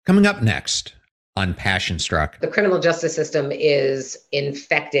Coming up next on Passion Struck. The criminal justice system is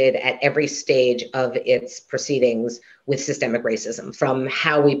infected at every stage of its proceedings with systemic racism, from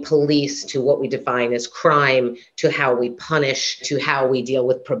how we police to what we define as crime, to how we punish, to how we deal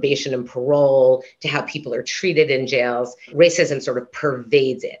with probation and parole, to how people are treated in jails. Racism sort of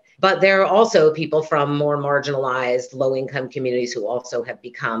pervades it. But there are also people from more marginalized, low-income communities who also have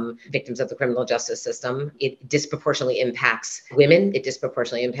become victims of the criminal justice system. It disproportionately impacts women. It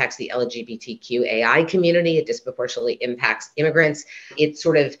disproportionately impacts the LGBTQAI community. It disproportionately impacts immigrants. It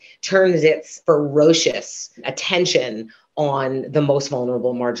sort of turns its ferocious attention on the most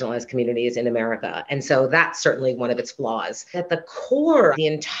vulnerable, marginalized communities in America. And so that's certainly one of its flaws. At the core, the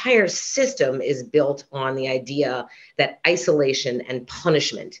entire system is built on the idea that isolation and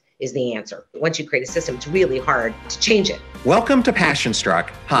punishment is the answer. Once you create a system, it's really hard to change it. Welcome to Passion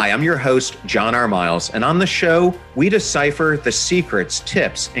Struck. Hi, I'm your host, John R. Miles, and on the show, we decipher the secrets,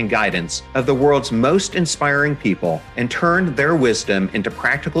 tips, and guidance of the world's most inspiring people and turn their wisdom into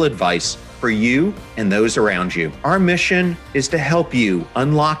practical advice for you and those around you. Our mission is to help you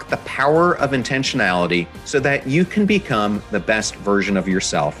unlock the power of intentionality so that you can become the best version of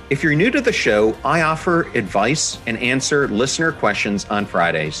yourself. If you're new to the show, I offer advice and answer listener questions on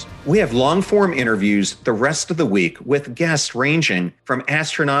Fridays. We have long-form interviews the rest of the week with guests ranging from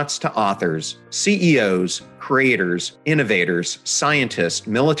astronauts to authors, CEOs, creators, innovators, scientists,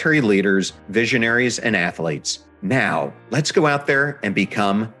 military leaders, visionaries, and athletes. Now, let's go out there and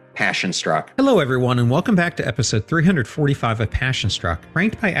become Passion Struck. Hello, everyone, and welcome back to episode 345 of Passion Struck,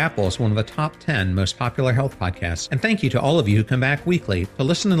 ranked by Apple as one of the top 10 most popular health podcasts. And thank you to all of you who come back weekly to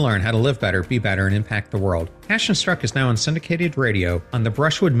listen and learn how to live better, be better, and impact the world. Passion Struck is now on syndicated radio on the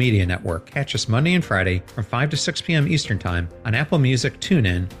Brushwood Media Network. Catch us Monday and Friday from 5 to 6 p.m. Eastern Time on Apple Music,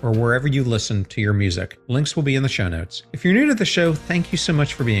 TuneIn, or wherever you listen to your music. Links will be in the show notes. If you're new to the show, thank you so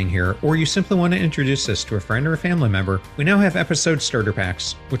much for being here, or you simply want to introduce us to a friend or a family member, we now have episode starter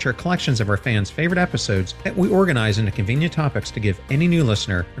packs, which are collections of our fans' favorite episodes that we organize into convenient topics to give any new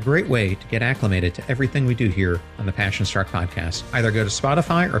listener a great way to get acclimated to everything we do here on the Passion Struck podcast. Either go to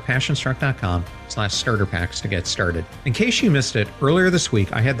Spotify or passionstruck.com/starter packs to get started. In case you missed it, earlier this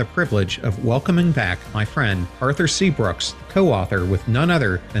week I had the privilege of welcoming back my friend Arthur C. Brooks, the co-author with none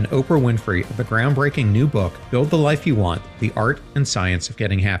other than Oprah Winfrey of the groundbreaking new book, Build the Life You Want, The Art and Science of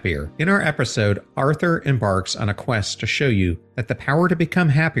Getting Happier. In our episode, Arthur embarks on a quest to show you that the power to become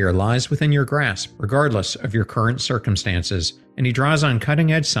happier lies within your grasp, regardless of your current circumstances, and he draws on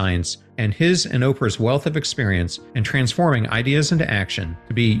cutting-edge science and his and Oprah's wealth of experience in transforming ideas into action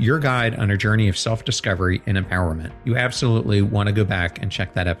to be your guide on a journey of self-discovery and empowerment. You absolutely want to go back and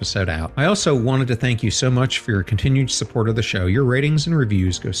check that episode out. I also wanted to thank you so much for your continued support of the show. Your ratings and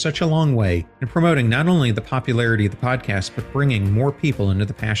reviews go such a long way in promoting not only the popularity of the podcast, but bringing more people into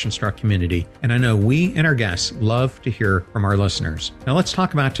the Passion Struck community. And I know we and our guests love to hear from our listeners. Now let's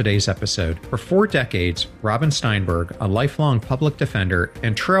talk about today's episode. For 4 decades, Robin Steinberg, a lifelong public defender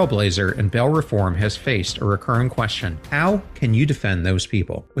and trailblazer in bail reform, has faced a recurring question: how can you defend those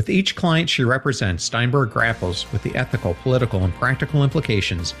people? With each client she represents, Steinberg grapples with the ethical, political, and practical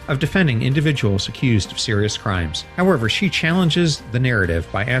implications of defending individuals accused of serious crimes. However, she challenges the narrative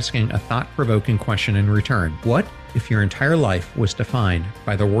by asking a thought-provoking question in return: what if your entire life was defined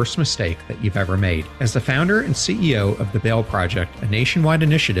by the worst mistake that you've ever made? As the founder and CEO of the Bail Project, a nationwide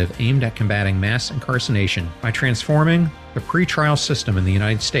initiative aimed at combating mass incarceration by transforming the pretrial system in the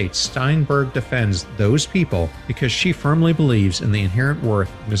United States, Steinberg defends those people because she firmly believes in the inherent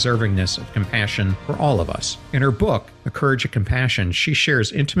worth and deservingness of compassion for all of us. In her book, The Courage of Compassion, she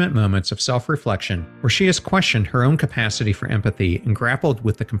shares intimate moments of self-reflection where she has questioned her own capacity for empathy and grappled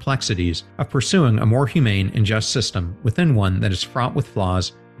with the complexities of pursuing a more humane and just system within one that is fraught with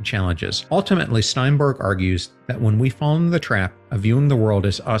flaws and challenges. Ultimately, Steinberg argues that when we fall into the trap of viewing the world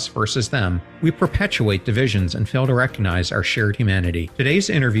as us versus them, we perpetuate divisions and fail to recognize our shared humanity. Today's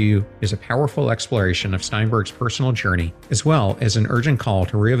interview is a powerful exploration of Steinberg's personal journey, as well as an urgent call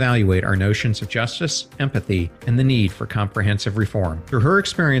to reevaluate our notions of justice, empathy, and the need for comprehensive reform. Through her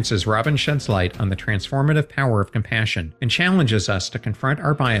experiences, Robin sheds light on the transformative power of compassion and challenges us to confront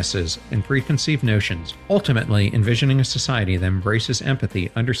our biases and preconceived notions, ultimately envisioning a society that embraces empathy,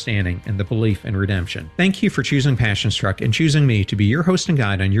 understanding, and the belief in redemption. Thank you for choosing Passion Struck and choosing me to be your host and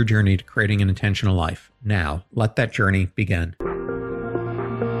guide on your journey to creating an intentional life. Now, let that journey begin.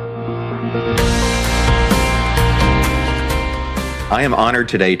 I am honored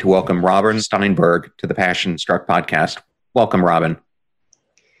today to welcome Robin Steinberg to the Passion Struck podcast. Welcome, Robin.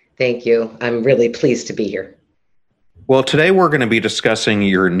 Thank you. I'm really pleased to be here. Well, today we're going to be discussing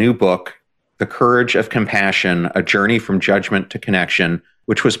your new book, The Courage of Compassion, A Journey from Judgment to Connection,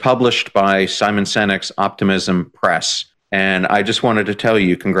 which was published by Simon Sinek's Optimism Press. And I just wanted to tell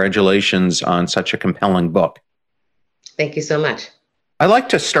you, congratulations on such a compelling book. Thank you so much. I like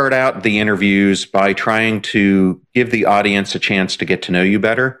to start out the interviews by trying to give the audience a chance to get to know you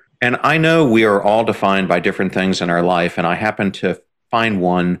better. And I know we are all defined by different things in our life, and I happen to find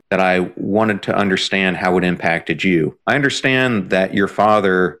one that I wanted to understand how it impacted you. I understand that your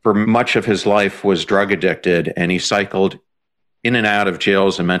father, for much of his life, was drug addicted, and he cycled in and out of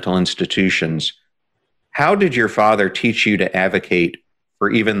jails and mental institutions. How did your father teach you to advocate for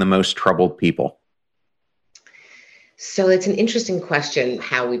even the most troubled people? So it's an interesting question,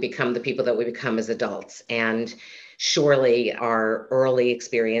 how we become the people that we become as adults. And surely our early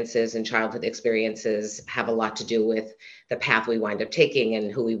experiences and childhood experiences have a lot to do with the path we wind up taking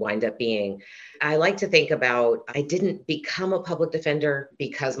and who we wind up being. I like to think about, I didn't become a public defender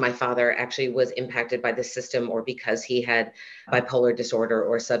because my father actually was impacted by the system or because he had bipolar disorder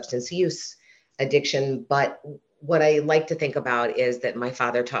or substance use addiction. But what I like to think about is that my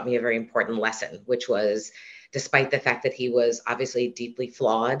father taught me a very important lesson, which was, despite the fact that he was obviously deeply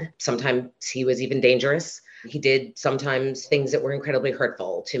flawed, sometimes he was even dangerous. He did sometimes things that were incredibly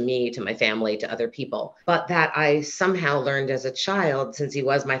hurtful to me, to my family, to other people. But that I somehow learned as a child, since he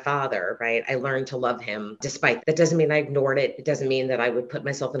was my father, right? I learned to love him despite. That doesn't mean I ignored it. It doesn't mean that I would put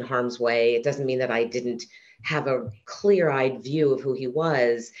myself in harm's way. It doesn't mean that I didn't have a clear-eyed view of who he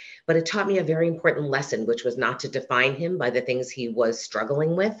was. But it taught me a very important lesson, which was not to define him by the things he was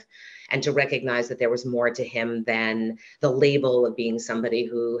struggling with, and to recognize that there was more to him than the label of being somebody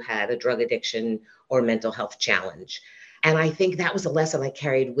who had a drug addiction or mental health challenge. And I think that was a lesson I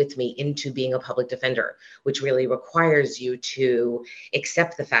carried with me into being a public defender, which really requires you to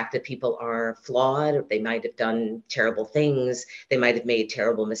accept the fact that people are flawed, they might have done terrible things, they might have made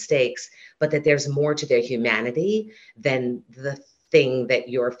terrible mistakes, but that there's more to their humanity than the thing that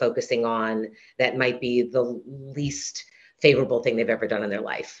you're focusing on that might be the least favorable thing they've ever done in their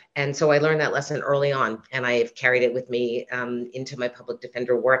life. And so I learned that lesson early on, and I've carried it with me into my public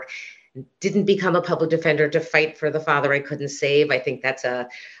defender work. Didn't become a public defender to fight for the father I couldn't save. I think that's a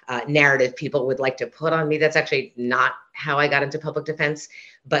narrative people would like to put on me. That's actually not how I got into public defense.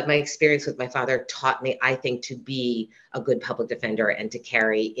 But my experience with my father taught me, I think, to be a good public defender and to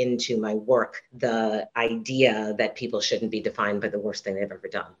carry into my work the idea that people shouldn't be defined by the worst thing they've ever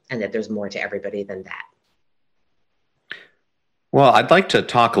done, and that there's more to everybody than that. Well, I'd like to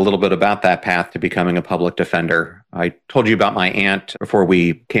talk a little bit about that path to becoming a public defender. I told you about my aunt before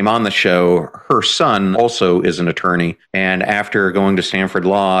we came on the show. Her son also is an attorney. And after going to Stanford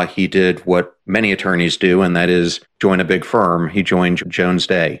Law, he did what many attorneys do, and that is join a big firm. He joined Jones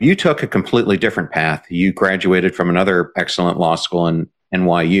Day. You took a completely different path. You graduated from another excellent law school in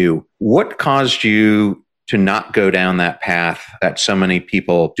NYU. What caused you to not go down that path that so many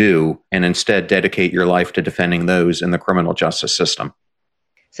people do and instead dedicate your life to defending those in the criminal justice system?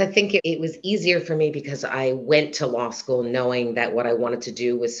 So I think it was easier for me because I went to law school knowing that what I wanted to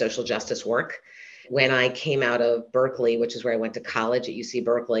do was social justice work. When I came out of Berkeley, which is where I went to college at UC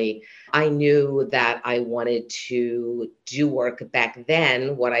Berkeley, I knew that I wanted to do work back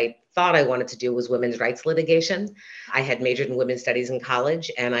then. What I thought I wanted to do was women's rights litigation. I had majored in women's studies in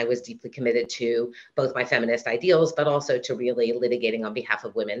college, and I was deeply committed to both my feminist ideals, but also to really litigating on behalf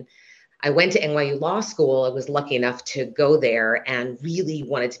of women. I went to NYU Law School. I was lucky enough to go there and really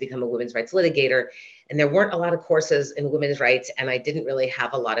wanted to become a women's rights litigator. And there weren't a lot of courses in women's rights, and I didn't really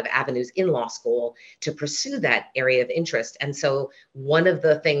have a lot of avenues in law school to pursue that area of interest. And so one of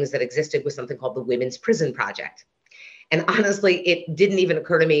the things that existed was something called the Women's Prison Project. And honestly, it didn't even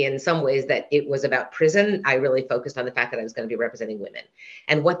occur to me in some ways that it was about prison. I really focused on the fact that I was going to be representing women.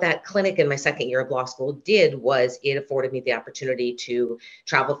 And what that clinic in my second year of law school did was it afforded me the opportunity to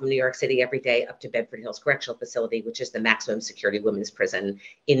travel from New York City every day up to Bedford Hills Correctional Facility, which is the maximum security women's prison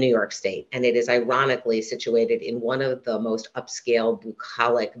in New York State. And it is ironically situated in one of the most upscale,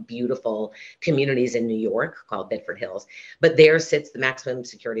 bucolic, beautiful communities in New York called Bedford Hills. But there sits the maximum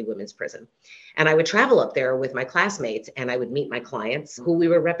security women's prison. And I would travel up there with my classmates and I would meet my clients who we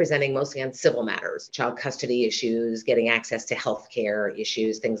were representing mostly on civil matters, child custody issues, getting access to healthcare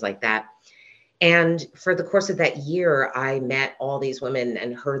issues, things like that. And for the course of that year, I met all these women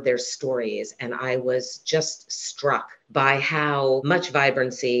and heard their stories. And I was just struck by how much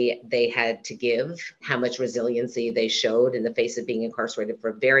vibrancy they had to give, how much resiliency they showed in the face of being incarcerated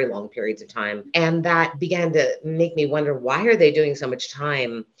for very long periods of time. And that began to make me wonder, why are they doing so much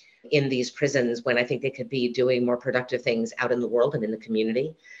time in these prisons when I think they could be doing more productive things out in the world and in the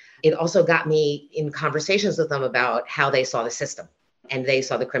community? It also got me in conversations with them about how they saw the system. And they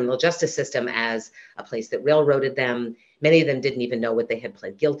saw the criminal justice system as a place that railroaded them, Many of them didn't even know what they had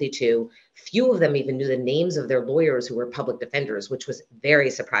pled guilty to. Few of them even knew the names of their lawyers who were public defenders, which was very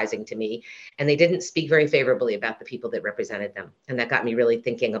surprising to me. And they didn't speak very favorably about the people that represented them. And that got me really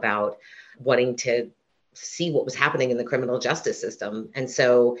thinking about wanting to see what was happening in the criminal justice system. And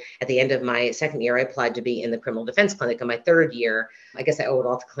so at the end of my second year, I applied to be in the criminal defense clinic. In my third year, I guess I owe it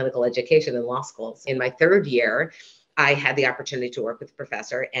all to clinical education and law schools. In my third year, I had the opportunity to work with a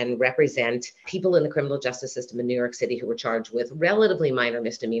professor and represent people in the criminal justice system in New York City who were charged with relatively minor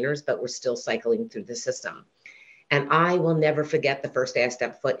misdemeanors, but were still cycling through the system. And I will never forget the first day I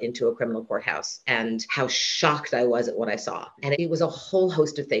stepped foot into a criminal courthouse and how shocked I was at what I saw. And it was a whole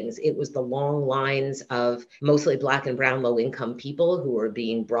host of things. It was the long lines of mostly Black and brown low-income people who were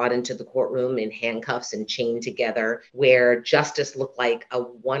being brought into the courtroom in handcuffs and chained together, where justice looked like a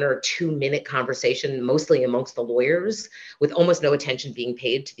 1 or 2 minute conversation, mostly amongst the lawyers, with almost no attention being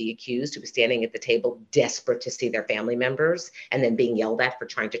paid to the accused who was standing at the table desperate to see their family members and then being yelled at for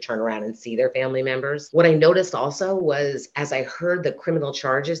trying to turn around and see their family members. What I noticed also was, as I heard the criminal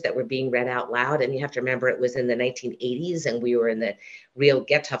charges that were being read out loud, and you have to remember it was in the 1980s and we were in the real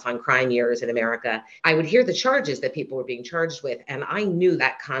get tough on crime years in America, I would hear the charges that people were being charged with. And I knew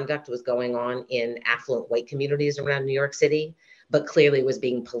that conduct was going on in affluent white communities around New York City, but clearly was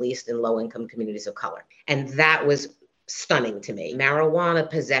being policed in low-income communities of color. And that was stunning to me. Marijuana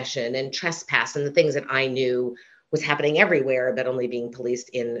possession and trespass and the things that I knew was happening everywhere, but only being policed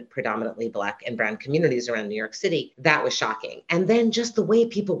in predominantly Black and brown communities around New York City. That was shocking. And then just the way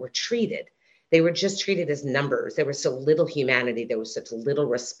people were treated. They were just treated as numbers. There was so little humanity. There was such little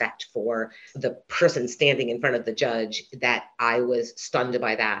respect for the person standing in front of the judge that I was stunned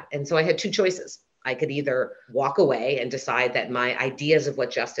by that. And so I had two choices. I could either walk away and decide that my ideas of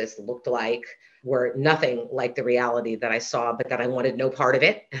what justice looked like were nothing like the reality that I saw, but that I wanted no part of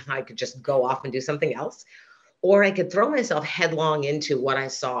it. And I could just go off and do something else. Or I could throw myself headlong into what I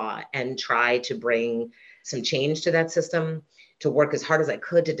saw and try to bring some change to that system, to work as hard as I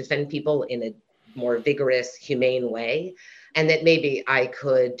could to defend people in a more vigorous, humane way. And that maybe I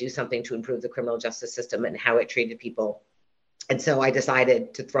could do something to improve the criminal justice system and how it treated people. And so I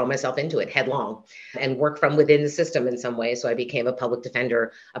decided to throw myself into it headlong and work from within the system in some way. So I became a public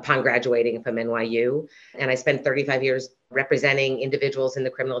defender upon graduating from NYU. And I spent 35 years representing individuals in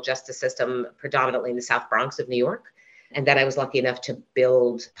the criminal justice system, predominantly in the South Bronx of New York. And then I was lucky enough to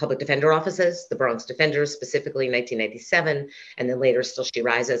build public defender offices, the Bronx Defenders, specifically in 1997, and then later Still She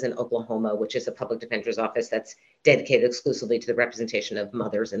Rises in Oklahoma, which is a public defender's office that's dedicated exclusively to the representation of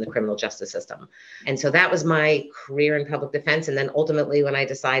mothers in the criminal justice system. And so that was my career in public defense. And then ultimately, when I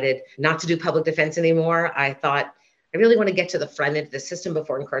decided not to do public defense anymore, I thought, I really want to get to the front end of the system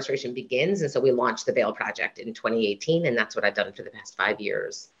before incarceration begins. And so we launched the Bail Project in 2018, and that's what I've done for the past 5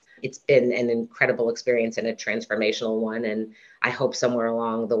 years. It's been an incredible experience and a transformational one. And I hope somewhere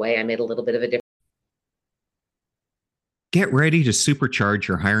along the way, I made a little bit of a difference. Get ready to supercharge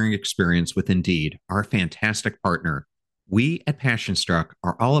your hiring experience with Indeed, our fantastic partner. We at PassionStruck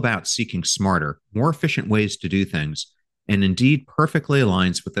are all about seeking smarter, more efficient ways to do things, and Indeed perfectly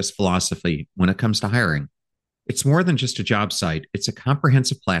aligns with this philosophy when it comes to hiring. It's more than just a job site, it's a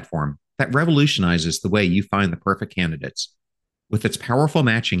comprehensive platform that revolutionizes the way you find the perfect candidates. With its powerful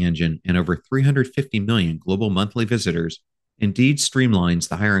matching engine and over 350 million global monthly visitors, Indeed streamlines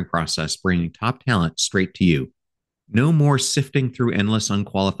the hiring process, bringing top talent straight to you. No more sifting through endless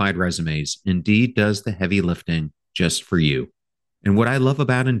unqualified resumes. Indeed does the heavy lifting just for you. And what I love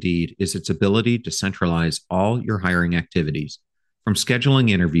about Indeed is its ability to centralize all your hiring activities, from scheduling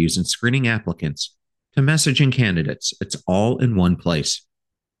interviews and screening applicants to messaging candidates. It's all in one place.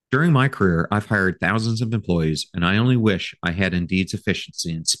 During my career, I've hired thousands of employees, and I only wish I had Indeed's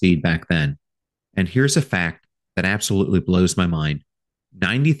efficiency and speed back then. And here's a fact that absolutely blows my mind.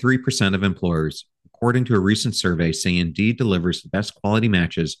 93% of employers, according to a recent survey, say Indeed delivers the best quality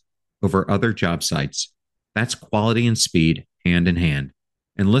matches over other job sites. That's quality and speed hand in hand.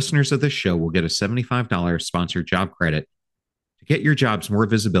 And listeners of this show will get a $75 sponsored job credit to get your jobs more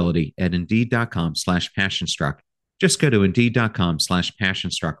visibility at Indeed.com/PassionStruck. Just go to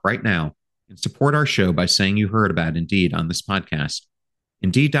Indeed.com/PassionStruck right now and support our show by saying you heard about Indeed on this podcast.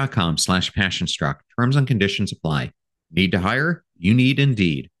 Indeed.com/PassionStruck. Terms and conditions apply. Need to hire? You need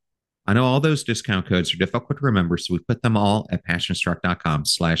Indeed. I know all those discount codes are difficult to remember, so we put them all at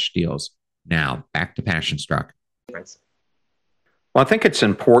PassionStruck.com/deals. Now, back to PassionStruck. Well, I think it's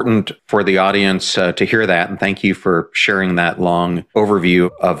important for the audience to hear that. And thank you for sharing that long overview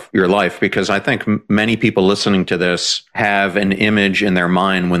of your life, because I think many people listening to this have an image in their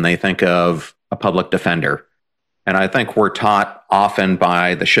mind when they think of a public defender. And I think we're taught often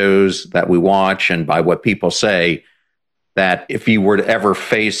by the shows that we watch and by what people say that if you were to ever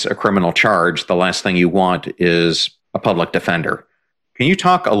face a criminal charge, the last thing you want is a public defender. Can you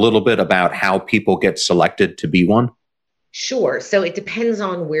talk a little bit about how people get selected to be one? Sure. So it depends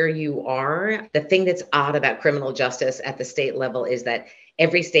on where you are. The thing that's odd about criminal justice at the state level is that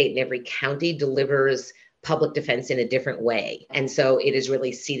every state and every county delivers public defense in a different way. And so it is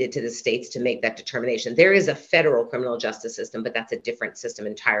really ceded to the states to make that determination. There is a federal criminal justice system, but that's a different system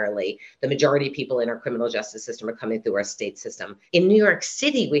entirely. The majority of people in our criminal justice system are coming through our state system. In New York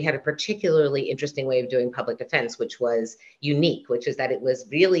City, we had a particularly interesting way of doing public defense, which was unique, which is that it was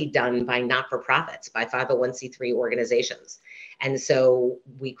really done by not-for-profits, by 501c3 organizations. And so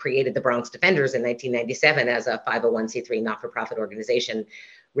we created the Bronx Defenders in 1997 as a 501c3 not-for-profit organization,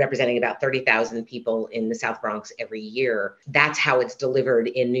 representing about 30,000 people in the South Bronx every year. That's how it's delivered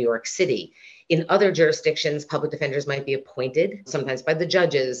in New York City. In other jurisdictions, public defenders might be appointed, sometimes by the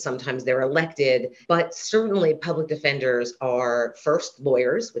judges, sometimes they're elected, but certainly public defenders are first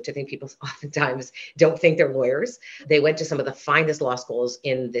lawyers, which I think people oftentimes don't think they're lawyers. They went to some of the finest law schools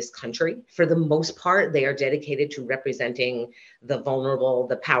in this country. For the most part, they are dedicated to representing the vulnerable,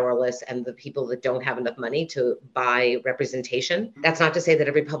 the powerless, and the people that don't have enough money to buy representation. That's not to say that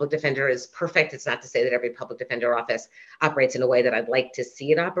every public defender is perfect. It's not to say that every public defender office operates in a way that I'd like to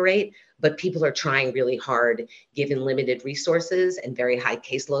see it operate, but people are trying really hard, given limited resources and very high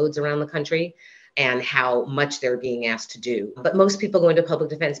caseloads around the country, and how much they're being asked to do. But most people go into public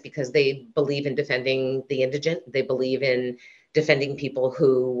defense because they believe in defending the indigent. They believe in defending people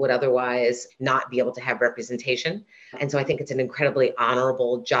who would otherwise not be able to have representation. And so I think it's an incredibly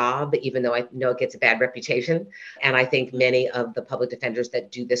honorable job, even though I know it gets a bad reputation. And I think many of the public defenders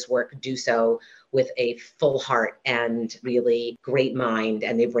that do this work do so with a full heart and really great mind,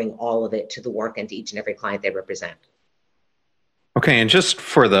 and they bring all of it to the work and to each and every client they represent. Okay, and just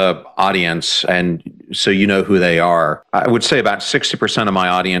for the audience, and so you know who they are, I would say about 60% of my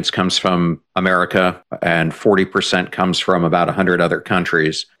audience comes from America and 40% comes from about 100 other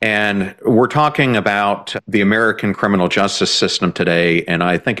countries. And we're talking about the American criminal justice system today, and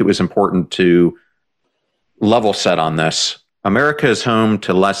I think it was important to level set on this. America is home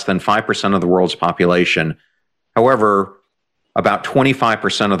to less than 5% of the world's population. However, about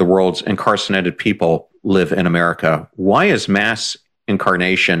 25% of the world's incarcerated people live in America. Why is mass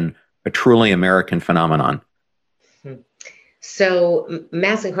incarnation a truly American phenomenon? So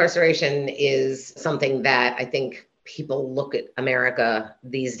mass incarceration is something that I think people look at America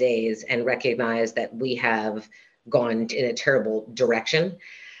these days and recognize that we have gone in a terrible direction.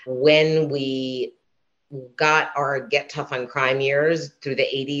 When we got our Get Tough on Crime years through the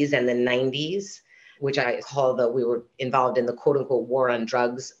 80s and the 90s, which I call we were involved in the quote unquote war on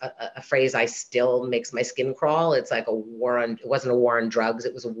drugs, a phrase I still makes my skin crawl. It's like it wasn't a war on drugs.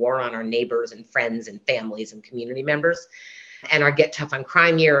 It was a war on our neighbors and friends and families and community members. And our Get Tough on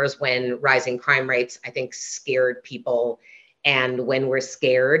Crime years, when rising crime rates, I think, scared people. And when we're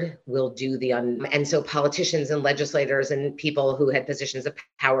scared, we'll do and so politicians and legislators and people who had positions of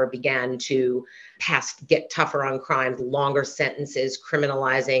power began to get tougher on crimes, longer sentences,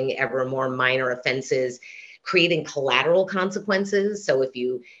 criminalizing ever more minor offenses, creating collateral consequences. So if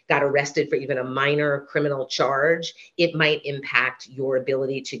you got arrested for even a minor criminal charge, it might impact your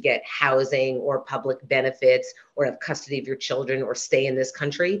ability to get housing or public benefits or have custody of your children or stay in this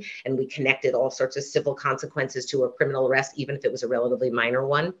country. And we connected all sorts of civil consequences to a criminal arrest, even if it was a relatively minor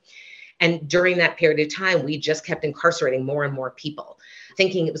one. And during that period of time, we just kept incarcerating more and more people,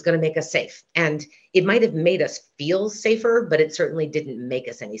 thinking it was going to make us safe. And it might have made us feel safer, but it certainly didn't make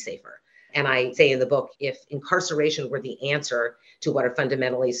us any safer. And I say in the book, if incarceration were the answer to what are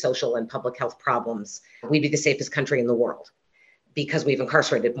fundamentally social and public health problems, we'd be the safest country in the world because we've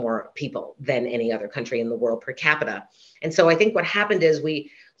incarcerated more people than any other country in the world per capita. And so I think what happened is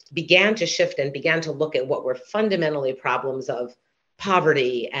we began to shift and began to look at what were fundamentally problems of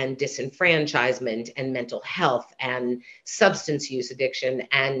poverty and disenfranchisement and mental health and substance use addiction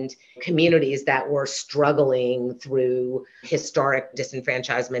and communities that were struggling through historic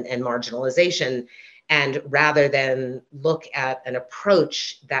disenfranchisement and marginalization. And rather than look at an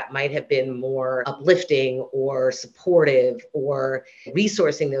approach that might have been more uplifting or supportive or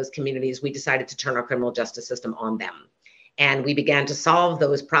resourcing those communities, we decided to turn our criminal justice system on them. And we began to solve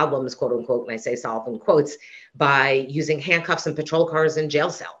those problems, quote unquote, and I say solve in quotes, by using handcuffs and patrol cars in jail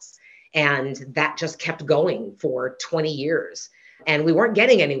cells. And that just kept going for 20 years. And we weren't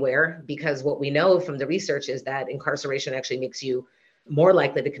getting anywhere because what we know from the research is that incarceration actually makes you more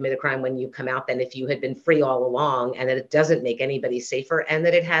likely to commit a crime when you come out than if you had been free all along, and that it doesn't make anybody safer, and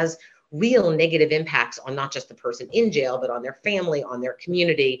that it has real negative impacts on not just the person in jail, but on their family, on their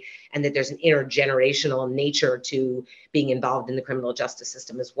community, and that there's an intergenerational nature to being involved in the criminal justice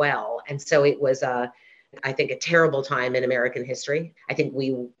system as well. And so it was I think, a terrible time in American history. I think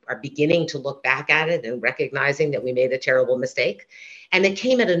we are beginning to look back at it and recognizing that we made a terrible mistake. And it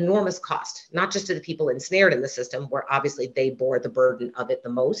came at enormous cost, not just to the people ensnared in the system, where obviously they bore the burden of it the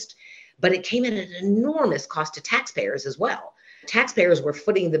most, but it came at an enormous cost to taxpayers as well. Taxpayers were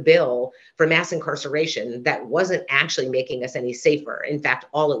footing the bill for mass incarceration that wasn't actually making us any safer. In fact,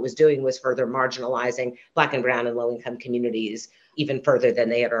 all it was doing was further marginalizing Black and brown and low-income communities even further than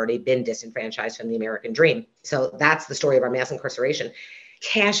they had already been disenfranchised from the American dream. So that's the story of our mass incarceration.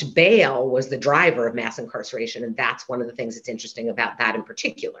 Cash bail was the driver of mass incarceration, and that's one of the things that's interesting about that in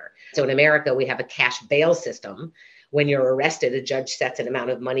particular. So in America, we have a cash bail system. When you're arrested, a judge sets an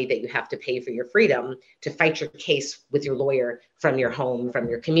amount of money that you have to pay for your freedom to fight your case with your lawyer from your home, from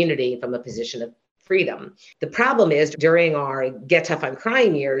your community, from a position of freedom. The problem is during our Get Tough on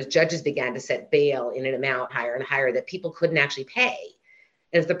Crime years, judges began to set bail in an amount higher and higher that people couldn't actually pay.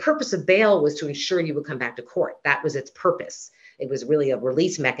 And if the purpose of bail was to ensure you would come back to court, that was its purpose. It was really a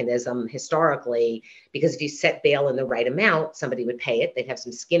release mechanism historically, because if you set bail in the right amount, somebody would pay it. They'd have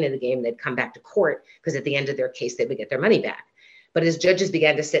some skin in the game. They'd come back to court because at the end of their case, they would get their money back. But as judges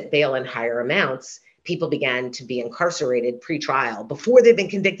began to set bail in higher amounts, people began to be incarcerated pre-trial before they've been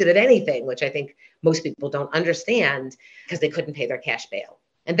convicted of anything, which I think most people don't understand because they couldn't pay their cash bail.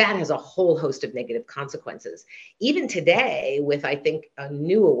 And that has a whole host of negative consequences. Even today, with, I think, a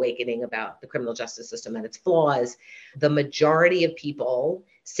new awakening about the criminal justice system and its flaws, the majority of people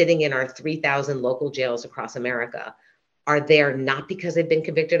sitting in our 3,000 local jails across America are there not because they've been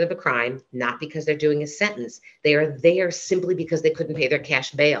convicted of a crime, not because they're doing a sentence. They are there simply because they couldn't pay their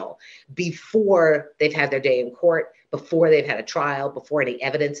cash bail before they've had their day in court, before they've had a trial, before any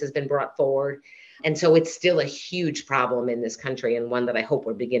evidence has been brought forward. And so it's still a huge problem in this country, and one that I hope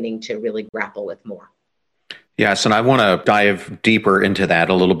we're beginning to really grapple with more. Yes, and I want to dive deeper into that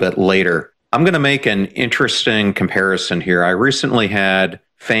a little bit later. I'm going to make an interesting comparison here. I recently had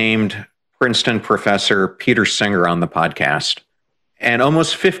famed Princeton professor Peter Singer on the podcast. And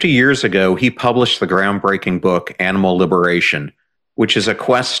almost 50 years ago, he published the groundbreaking book, Animal Liberation, which is a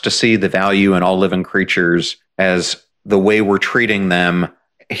quest to see the value in all living creatures as the way we're treating them,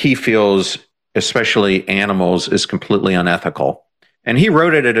 he feels, especially animals, is completely unethical. And he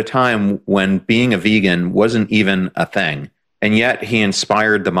wrote it at a time when being a vegan wasn't even a thing. And yet he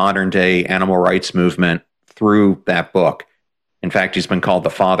inspired the modern day animal rights movement through that book. In fact, he's been called the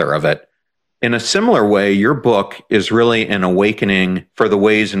father of it. In a similar way, your book is really an awakening for the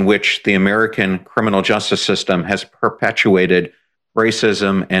ways in which the American criminal justice system has perpetuated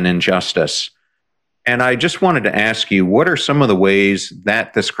racism and injustice. And I just wanted to ask you, what are some of the ways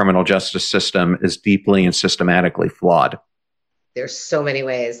that this criminal justice system is deeply and systematically flawed? There's so many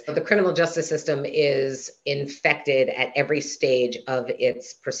ways. The criminal justice system is infected at every stage of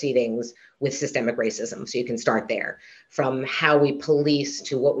its proceedings with systemic racism. So you can start there, from how we police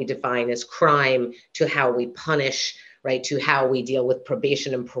to what we define as crime, to how we punish, right, to how we deal with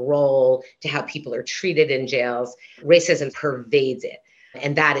probation and parole, to how people are treated in jails. Racism pervades it.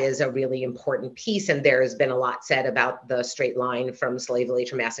 And that is a really important piece. And there has been a lot said about the straight line from slavery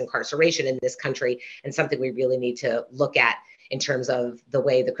to mass incarceration in this country, and something we really need to look at in terms of the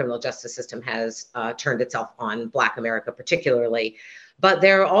way the criminal justice system has turned itself on Black America particularly. But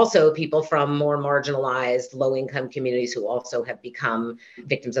there are also people from more marginalized, low-income communities who also have become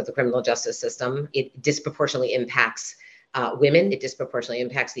victims of the criminal justice system. It disproportionately impacts women. It disproportionately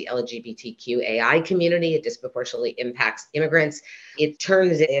impacts the LGBTQAI community. It disproportionately impacts immigrants. It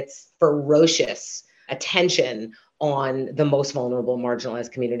turns its ferocious attention on the most vulnerable,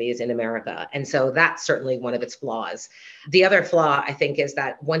 marginalized communities in America. And so that's certainly one of its flaws. The other flaw, I think, is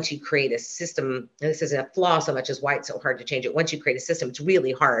that once you create a system, and this isn't a flaw so much as why it's so hard to change it, once you create a system, it's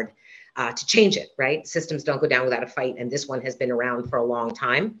really hard to change it, right? Systems don't go down without a fight, and this one has been around for a long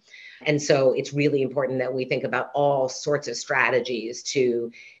time. And so it's really important that we think about all sorts of strategies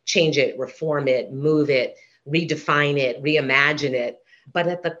to change it, reform it, move it, redefine it, reimagine it. But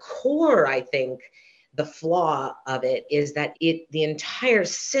at the core, I think, the flaw of it is that the entire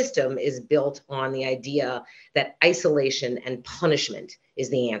system is built on the idea that isolation and punishment is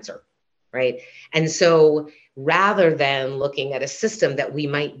the answer, right? And so rather than looking at a system that we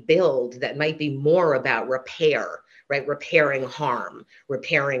might build that might be more about repair, right? Repairing harm,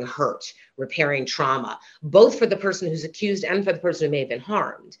 repairing hurt, repairing trauma, both for the person who's accused and for the person who may have been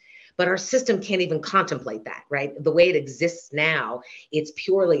harmed. But our system can't even contemplate that, right? The way it exists now, it's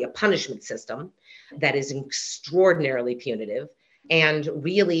purely a punishment system that is extraordinarily punitive. and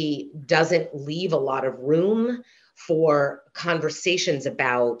really doesn't leave a lot of room for conversations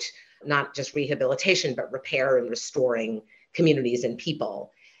about not just rehabilitation, but repair and restoring communities and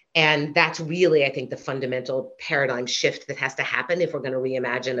people. And that's really, I think, the fundamental paradigm shift that has to happen if we're going to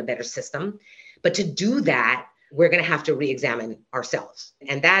reimagine a better system. But to do that, we're going to have to re-examine ourselves.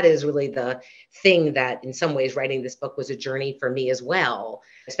 And that is really the thing that, in some ways, writing this book was a journey for me as well.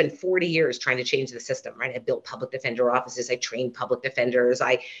 I spent 40 years trying to change the system, right? I built public defender offices. I trained public defenders.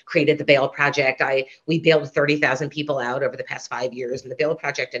 I created the Bail Project. We bailed 30,000 people out over the past 5 years in the Bail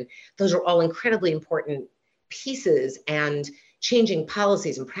Project. And those are all incredibly important pieces. And changing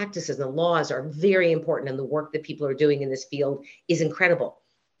policies and practices and laws are very important. And the work that people are doing in this field is incredible.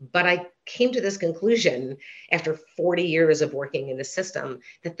 But I came to this conclusion after 40 years of working in the system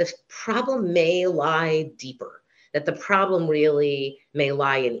that the problem may lie deeper, that the problem really may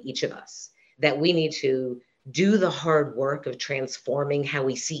lie in each of us, that we need to do the hard work of transforming how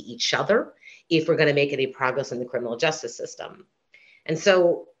we see each other if we're going to make any progress in the criminal justice system. And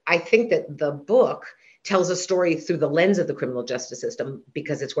so I think that the book tells a story through the lens of the criminal justice system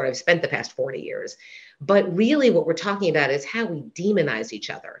because it's where I've spent the past 40 years. But really what we're talking about is how we demonize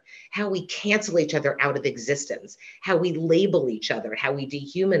each other, how we cancel each other out of existence, how we label each other, how we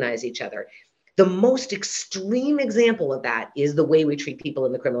dehumanize each other. The most extreme example of that is the way we treat people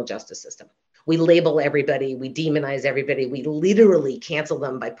in the criminal justice system. We label everybody, we demonize everybody, we literally cancel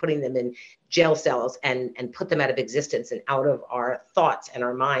them by putting them in jail cells and put them out of existence and out of our thoughts and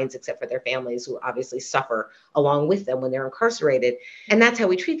our minds, except for their families who obviously suffer along with them when they're incarcerated. And that's how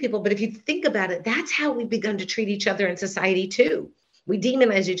we treat people. But if you think about it, that's how we've begun to treat each other in society too. We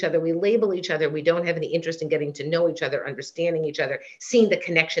demonize each other, we label each other, we don't have any interest in getting to know each other, understanding each other, seeing the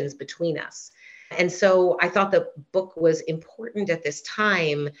connections between us. And so I thought the book was important at this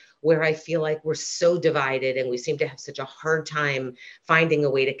time where I feel like we're so divided and we seem to have such a hard time finding a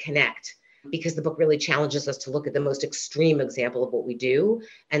way to connect, because the book really challenges us to look at the most extreme example of what we do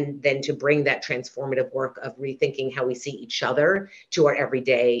and then to bring that transformative work of rethinking how we see each other to our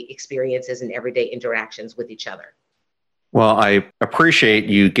everyday experiences and everyday interactions with each other. Well, I appreciate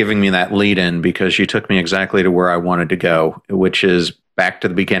you giving me that lead in because you took me exactly to where I wanted to go, which is back to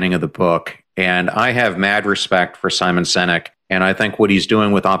the beginning of the book. And I have mad respect for Simon Sinek. And I think what he's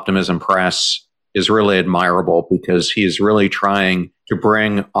doing with Optimism Press is really admirable because he's really trying to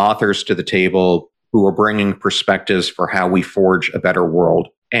bring authors to the table who are bringing perspectives for how we forge a better world.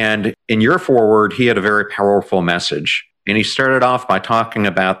 And in your foreword, he had a very powerful message. And he started off by talking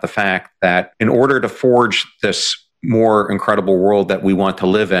about the fact that in order to forge this more incredible world that we want to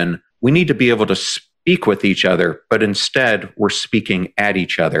live in, we need to be able to speak with each other, but instead we're speaking at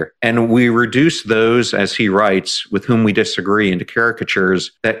each other. And we reduce those, as he writes, with whom we disagree into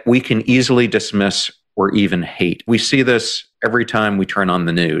caricatures that we can easily dismiss or even hate. We see this every time we turn on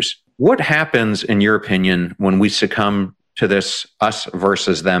the news. What happens, in your opinion, when we succumb to this us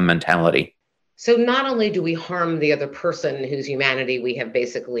versus them mentality? So not only do we harm the other person whose humanity we have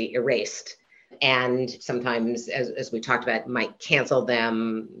basically erased, and sometimes, as we talked about, might cancel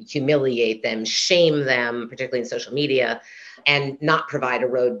them, humiliate them, shame them, particularly in social media, and not provide a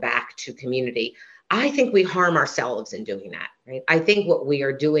road back to community. I think we harm ourselves in doing that, right? I think what we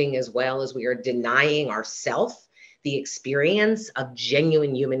are doing as well is we are denying ourselves the experience of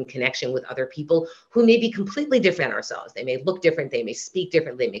genuine human connection with other people who may be completely different than ourselves. They may look different, they may speak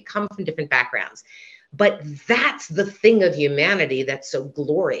differently, they may come from different backgrounds. But that's the thing of humanity that's so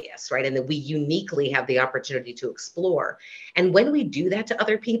glorious, right? And that we uniquely have the opportunity to explore. And when we do that to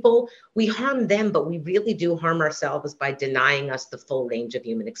other people, we harm them, but we really do harm ourselves by denying us the full range of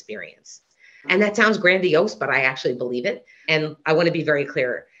human experience. And that sounds grandiose, but I actually believe it. And I want to be very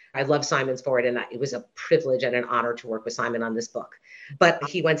clear. I love Simon's for it. And it was a privilege and an honor to work with Simon on this book. But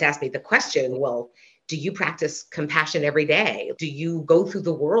he once asked me the question, well, do you practice compassion every day? Do you go through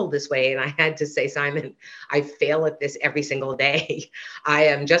the world this way? And I had to say, Simon, I fail at this every single day. I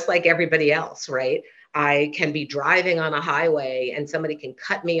am just like everybody else, right? I can be driving on a highway and somebody can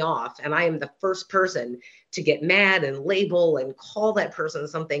cut me off. And I am the first person to get mad and label and call that person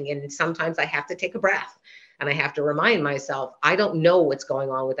something. And sometimes I have to take a breath and I have to remind myself, I don't know what's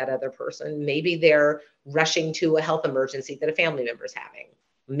going on with that other person. Maybe they're rushing to a health emergency that a family member is having.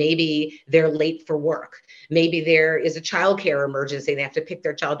 Maybe they're late for work. Maybe there is a childcare emergency and they have to pick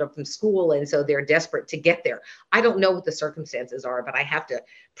their child up from school. And so they're desperate to get there. I don't know what the circumstances are, but I have to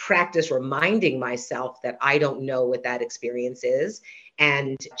practice reminding myself that I don't know what that experience is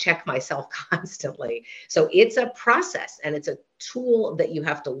and check myself constantly. So it's a process and it's a tool that you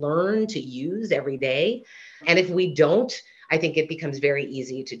have to learn to use every day. And if we don't, I think it becomes very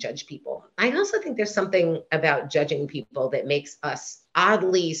easy to judge people. I also think there's something about judging people that makes us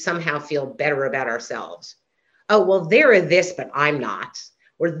oddly somehow feel better about ourselves. Oh, well, they're this, but I'm not.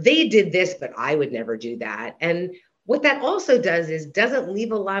 Or they did this, but I would never do that. And what that also does is doesn't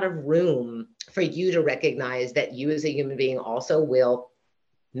leave a lot of room for you to recognize that you as a human being also will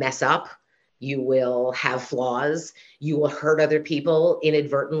mess up. You will have flaws. You will hurt other people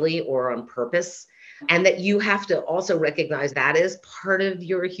inadvertently or on purpose. And that you have to also recognize that is part of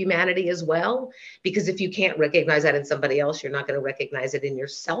your humanity as well. Because if you can't recognize that in somebody else, you're not going to recognize it in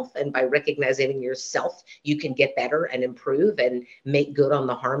yourself. And by recognizing it in yourself, you can get better and improve and make good on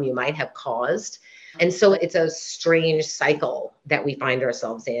the harm you might have caused. And so it's a strange cycle that we find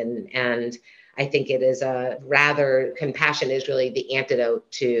ourselves in. And I think it is compassion is really the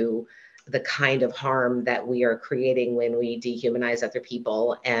antidote to the kind of harm that we are creating when we dehumanize other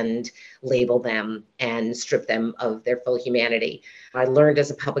people and label them and strip them of their full humanity. I learned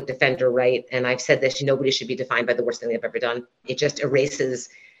as a public defender, right? And I've said this, nobody should be defined by the worst thing they've ever done. It just erases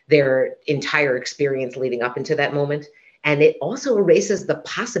their entire experience leading up into that moment. And it also erases the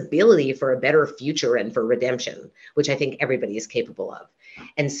possibility for a better future and for redemption, which I think everybody is capable of.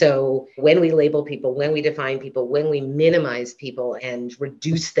 And so when we label people, when we define people, when we minimize people and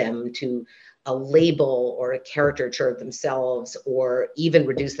reduce them to a label or a caricature of themselves, or even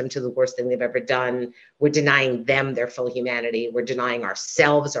reduce them to the worst thing they've ever done, we're denying them their full humanity. We're denying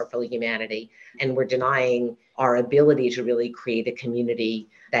ourselves our full humanity. And we're denying our ability to really create a community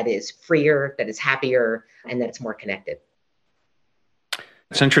that is freer, that is happier, and that's more connected.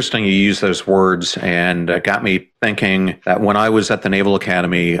 It's interesting you use those words, and it got me thinking that when I was at the Naval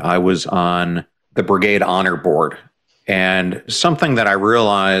Academy, I was on the Brigade Honor Board. And something that I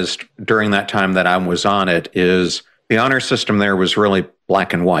realized during that time that I was on it is the honor system there was really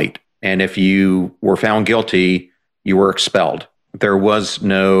black and white. And if you were found guilty, you were expelled. There was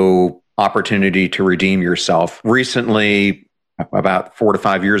no opportunity to redeem yourself. Recently, about 4 to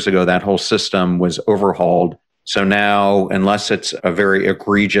 5 years ago, that whole system was overhauled. So now, unless it's a very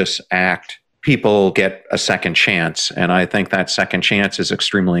egregious act, people get a second chance. And I think that second chance is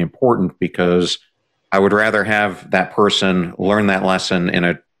extremely important, because I would rather have that person learn that lesson in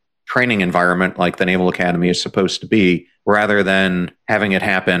a training environment like the Naval Academy is supposed to be, rather than having it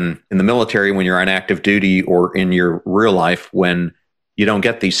happen in the military when you're on active duty or in your real life when you don't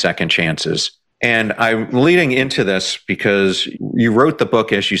get these second chances. And I'm leading into this because you wrote the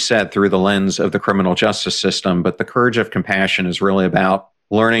book, as you said, through the lens of the criminal justice system, but The Courage of Compassion is really about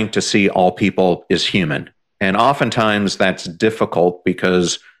learning to see all people as human. And oftentimes that's difficult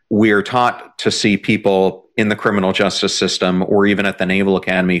because we are taught to see people in the criminal justice system or even at the Naval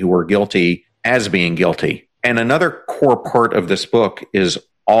Academy who are guilty as being guilty. And another core part of this book is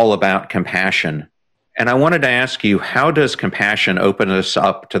all about compassion. And I wanted to ask you, how does compassion open us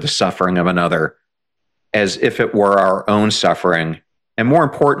up to the suffering of another as if it were our own suffering? And more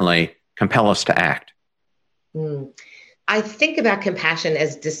importantly, compel us to act? I think about compassion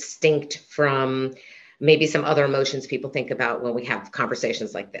as distinct from maybe some other emotions people think about when we have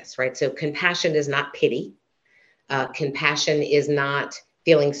conversations like this, right? So compassion is not pity. Compassion is not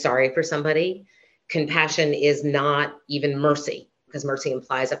feeling sorry for somebody. Compassion is not even mercy, because mercy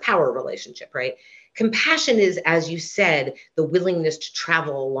implies a power relationship, right? Compassion is, as you said, the willingness to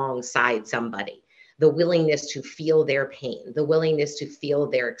travel alongside somebody, the willingness to feel their pain, the willingness to feel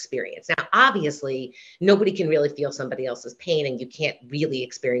their experience. Now, obviously, nobody can really feel somebody else's pain, and you can't really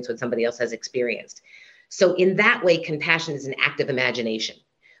experience what somebody else has experienced. So in that way, compassion is an act of imagination.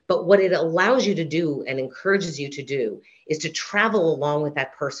 But what it allows you to do and encourages you to do is to travel along with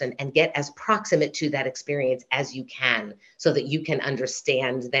that person and get as proximate to that experience as you can, so that you can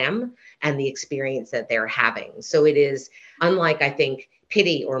understand them and the experience that they're having. So it is unlike, I think,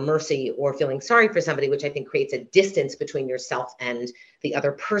 pity or mercy or feeling sorry for somebody, which I think creates a distance between yourself and the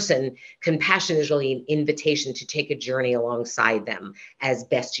other person. Compassion is really an invitation to take a journey alongside them as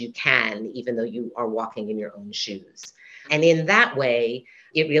best you can, even though you are walking in your own shoes. And in that way,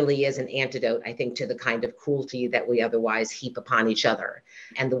 it really is an antidote, I think, to the kind of cruelty that we otherwise heap upon each other,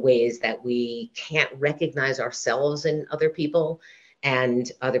 and the ways that we can't recognize ourselves in other people,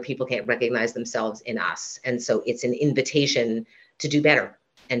 and other people can't recognize themselves in us. And so it's an invitation to do better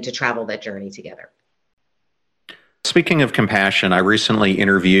and to travel that journey together. Speaking of compassion, I recently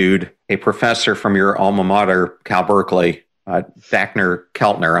interviewed a professor from your alma mater, Cal Berkeley, Dagner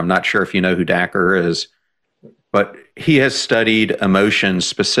Keltner. I'm not sure if you know who Dagner is, but he has studied emotions,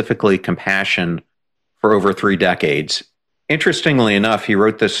 specifically compassion, for over 3 decades. Interestingly enough, he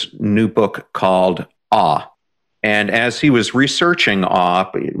wrote this new book called Awe. And as he was researching awe,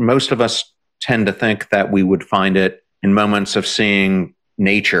 most of us tend to think that we would find it in moments of seeing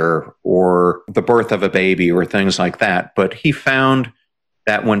nature or the birth of a baby or things like that. But he found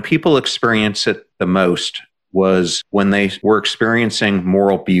that when people experience it the most was when they were experiencing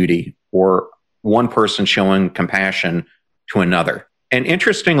moral beauty or one person showing compassion to another. And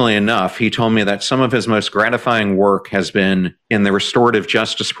interestingly enough, he told me that some of his most gratifying work has been in the restorative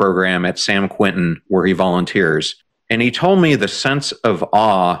justice program at San Quentin, where he volunteers. And he told me the sense of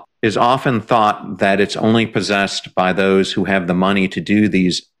awe is often thought that it's only possessed by those who have the money to do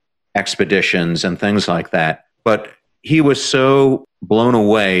these expeditions and things like that. But he was so blown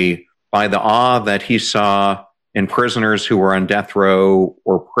away by the awe that he saw in prisoners who were on death row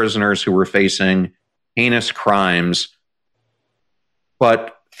or prisoners who were facing heinous crimes.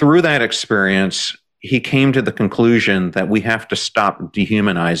 But through that experience, he came to the conclusion that we have to stop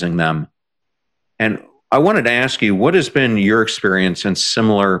dehumanizing them. And I wanted to ask you, what has been your experience in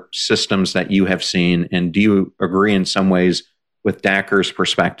similar systems that you have seen? And do you agree in some ways with Dacker's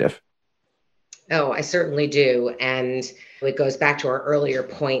perspective? Oh, I certainly do. And it goes back to our earlier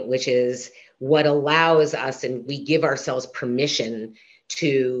point, which is what allows us, and we give ourselves permission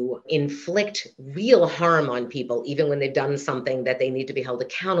to inflict real harm on people, even when they've done something that they need to be held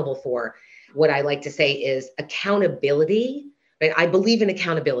accountable for. What I like to say is accountability, right? I believe in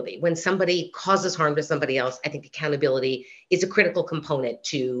accountability. When somebody causes harm to somebody else, I think accountability is a critical component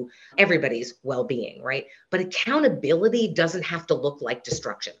to everybody's well-being, right? But accountability doesn't have to look like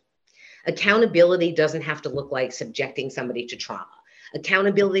destruction. Accountability doesn't have to look like subjecting somebody to trauma.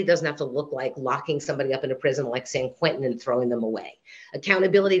 Accountability doesn't have to look like locking somebody up in a prison like San Quentin and throwing them away.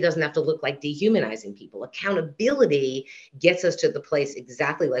 Accountability doesn't have to look like dehumanizing people. Accountability gets us to the place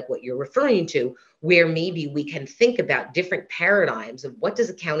exactly like what you're referring to, where maybe we can think about different paradigms of what does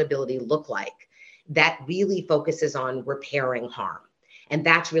accountability look like that really focuses on repairing harm. And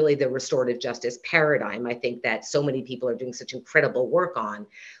that's really the restorative justice paradigm, I think, that so many people are doing such incredible work on,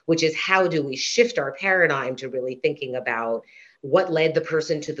 which is how do we shift our paradigm to really thinking about what led the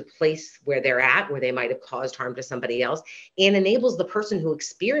person to the place where they're at, where they might have caused harm to somebody else, and enables the person who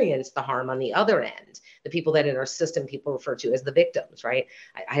experienced the harm on the other end, the people that in our system people refer to as the victims, right?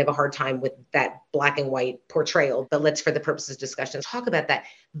 I have a hard time with that black and white portrayal, but let's, for the purposes of discussion, talk about that.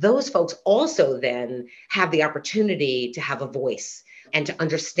 Those folks also then have the opportunity to have a voice and to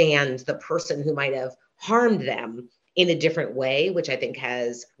understand the person who might have harmed them in a different way, which I think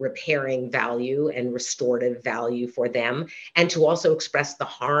has repairing value and restorative value for them, and to also express the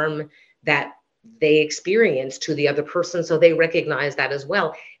harm that they experience to the other person so they recognize that as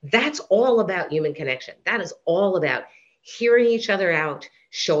well. That's all about human connection. That is all about hearing each other out,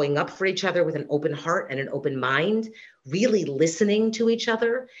 showing up for each other with an open heart and an open mind, really listening to each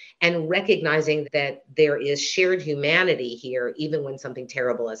other and recognizing that there is shared humanity here, even when something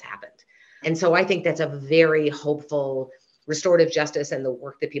terrible has happened. And so I think that's a very hopeful restorative justice, and the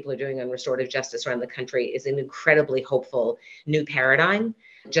work that people are doing on restorative justice around the country is an incredibly hopeful new paradigm.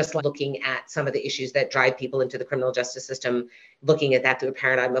 Just like looking at some of the issues that drive people into the criminal justice system, looking at that through a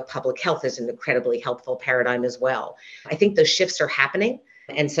paradigm of public health is an incredibly helpful paradigm as well. I think those shifts are happening.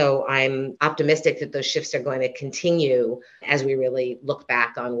 And so I'm optimistic that those shifts are going to continue as we really look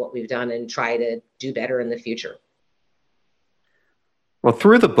back on what we've done and try to do better in the future. Well,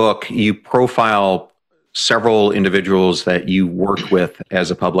 through the book, you profile several individuals that you worked with as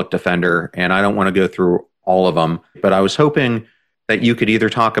a public defender, and I don't want to go through all of them, but I was hoping that you could either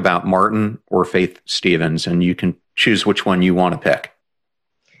talk about Martin or Faith Stevens, and you can choose which one you want to pick.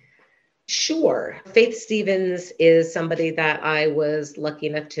 Sure. Faith Stevens is somebody that I was lucky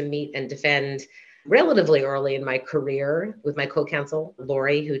enough to meet and defend relatively early in my career with my co-counsel,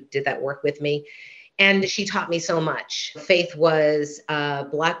 Lori, who did that work with me. And she taught me so much. Faith was a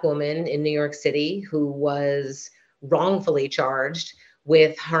Black woman in New York City who was wrongfully charged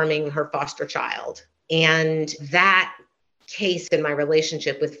with harming her foster child. And that case in my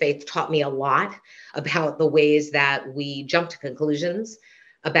relationship with Faith taught me a lot about the ways that we jump to conclusions,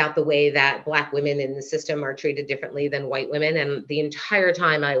 about the way that Black women in the system are treated differently than white women. And the entire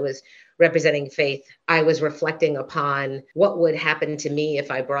time I was representing Faith, I was reflecting upon what would happen to me if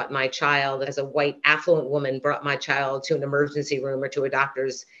I brought my child, as a white affluent woman, brought my child to an emergency room or to a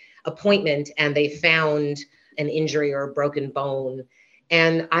doctor's appointment, and they found an injury or a broken bone.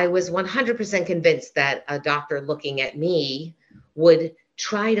 And I was 100% convinced that a doctor looking at me would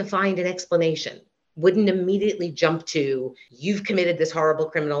try to find an explanation, wouldn't immediately jump to, you've committed this horrible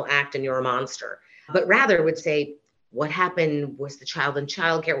criminal act and you're a monster, but rather would say, what happened? Was the child in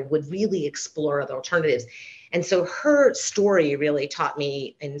childcare? Would really explore other alternatives. And so her story really taught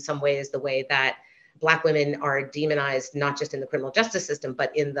me in some ways the way that Black women are demonized, not just in the criminal justice system,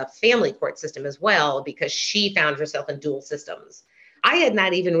 but in the family court system as well, because she found herself in dual systems. I had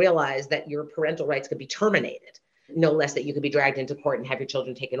not even realized that your parental rights could be terminated, no less that you could be dragged into court and have your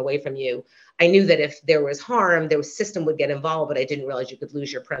children taken away from you. I knew that if there was harm, the system would get involved, but I didn't realize you could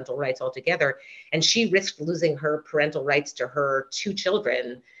lose your parental rights altogether. And she risked losing her parental rights to her 2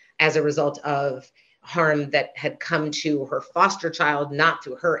 children as a result of harm that had come to her foster child, not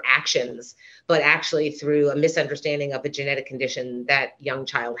through her actions, but actually through a misunderstanding of a genetic condition that young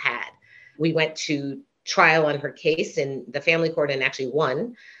child had. We went to trial on her case in the family court and actually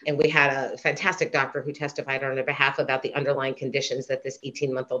won. And we had a fantastic doctor who testified on her behalf about the underlying conditions that this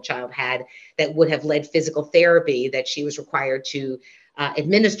 18-month-old child had that would have led physical therapy that she was required to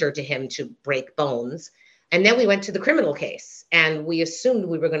administer to him to break bones. And then we went to the criminal case, and we assumed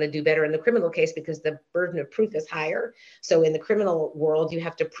we were going to do better in the criminal case because the burden of proof is higher. So in the criminal world, you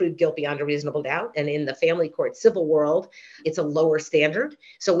have to prove guilt beyond a reasonable doubt. And in the family court civil world, it's a lower standard.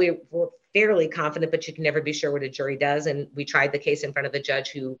 So we were fairly confident, but you can never be sure what a jury does. And we tried the case in front of a judge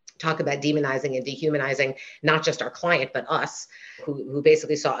who talked about demonizing and dehumanizing, not just our client, but us, who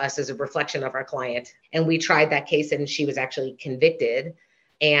basically saw us as a reflection of our client. And we tried that case, and she was actually convicted.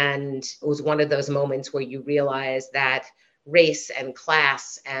 And it was one of those moments where you realize that race and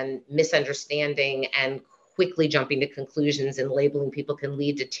class and misunderstanding and quickly jumping to conclusions and labeling people can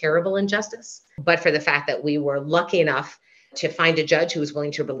lead to terrible injustice. But for the fact that we were lucky enough to find a judge who was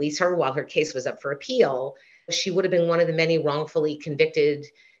willing to release her while her case was up for appeal, she would have been one of the many wrongfully convicted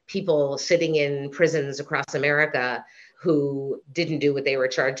people sitting in prisons across America who didn't do what they were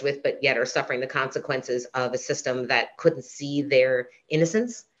charged with, but yet are suffering the consequences of a system that couldn't see their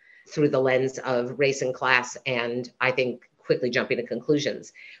innocence through the lens of race and class, and I think quickly jumping to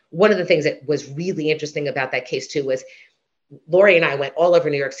conclusions. One of the things that was really interesting about that case too was Lori and I went all over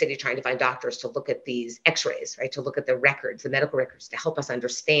New York City trying to find doctors to look at these x-rays, right? To look at the records, the medical records, to help us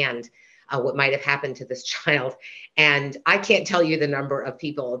understand what might have happened to this child. And I can't tell you the number of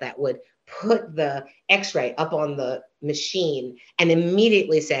people that would put the x-ray up on the machine and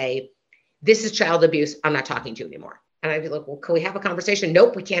immediately say, this is child abuse, I'm not talking to you anymore. And I'd be like, well, can we have a conversation?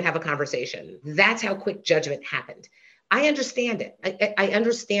 Nope, we can't have a conversation. That's how quick judgment happened. I understand it. I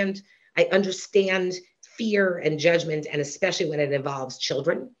understand fear and judgment, and especially when it involves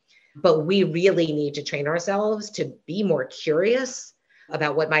children. But we really need to train ourselves to be more curious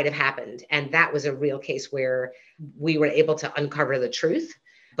about what might have happened. And that was a real case where we were able to uncover the truth.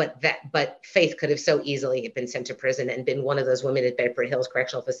 But Faith could have so easily been sent to prison and been one of those women at Bedford Hills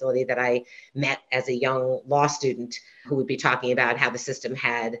Correctional Facility that I met as a young law student who would be talking about how the system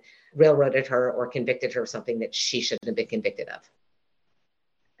had railroaded her or convicted her of something that she shouldn't have been convicted of.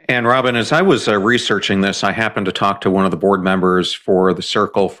 And Robin, as I was researching this, I happened to talk to one of the board members for the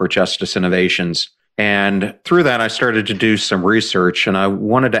Circle for Justice Innovations. And through that, I started to do some research, and I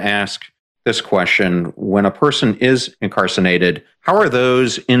wanted to ask this question. When a person is incarcerated, how are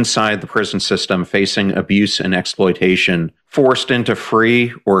those inside the prison system facing abuse and exploitation forced into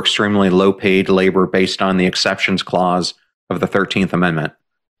free or extremely low-paid labor based on the exceptions clause of the 13th Amendment?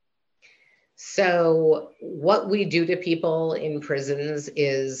 So what we do to people in prisons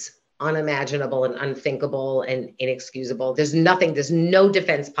is unimaginable and unthinkable and inexcusable. There's no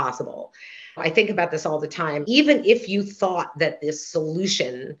defense possible. I think about this all the time. Even if you thought that this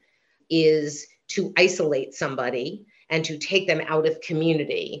solution is to isolate somebody and to take them out of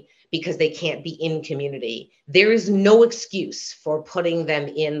community because they can't be in community, there is no excuse for putting them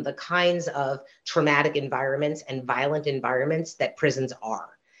in the kinds of traumatic environments and violent environments that prisons are.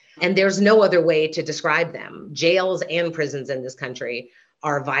 And there's no other way to describe them. Jails and prisons in this country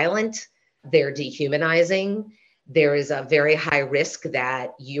are violent. They're dehumanizing. There is a very high risk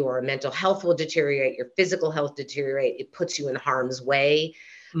that your mental health will deteriorate, your physical health deteriorate. It puts you in harm's way.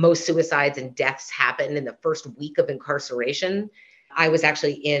 Most suicides and deaths happen in the first week of incarceration. I was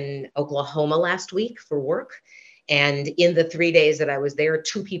actually in Oklahoma last week for work. And in the 3 days that I was there,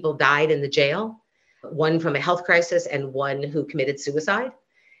 2 people died in the jail, one from a health crisis and one who committed suicide.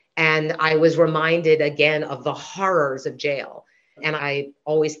 And I was reminded again of the horrors of jail. And I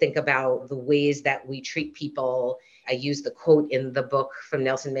always think about the ways that we treat people. I use the quote in the book from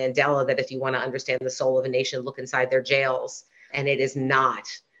Nelson Mandela that if you want to understand the soul of a nation, look inside their jails. And it is not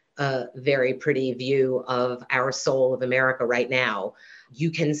a very pretty view of our soul of America right now.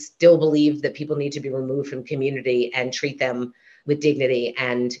 You can still believe that people need to be removed from community and treat them with dignity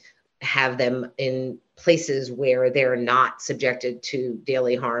and have them in places where they're not subjected to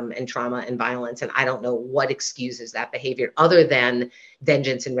daily harm and trauma and violence. And I don't know what excuses that behavior other than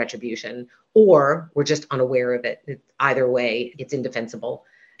vengeance and retribution, or we're just unaware of it. Either way, it's indefensible.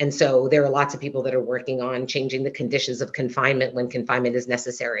 And so there are lots of people that are working on changing the conditions of confinement when confinement is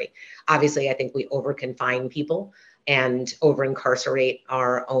necessary. Obviously, I think we over confine people and over incarcerate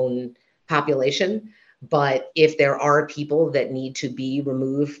our own population. But if there are people that need to be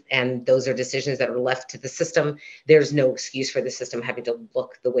removed and those are decisions that are left to the system, there's no excuse for the system having to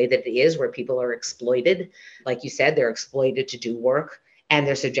look the way that it is, where people are exploited. Like you said, they're exploited to do work and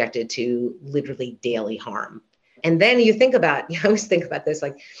they're subjected to literally daily harm. And then you always think about this,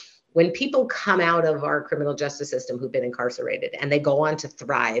 like when people come out of our criminal justice system who've been incarcerated and they go on to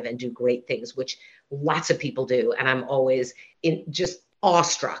thrive and do great things, which lots of people do. And I'm always just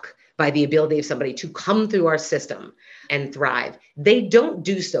awestruck by the ability of somebody to come through our system and thrive. They don't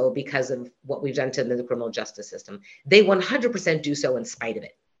do so because of what we've done to the criminal justice system. They 100% do so in spite of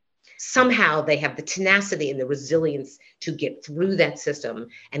it. Somehow they have the tenacity and the resilience to get through that system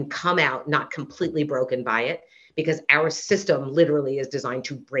and come out not completely broken by it, because our system literally is designed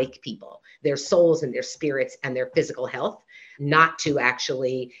to break people, their souls and their spirits and their physical health, not to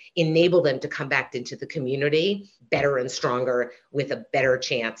actually enable them to come back into the community better and stronger with a better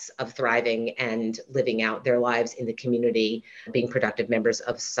chance of thriving and living out their lives in the community, being productive members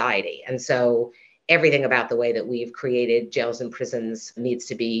of society. And so everything about the way that we've created jails and prisons needs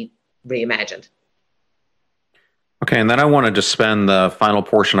to be reimagined. Okay, and then I wanted to spend the final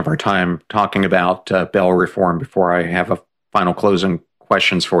portion of our time talking about bail reform before I have a final closing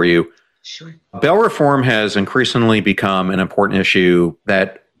questions for you. Sure. Bail reform has increasingly become an important issue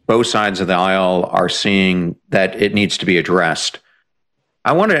that both sides of the aisle are seeing that it needs to be addressed.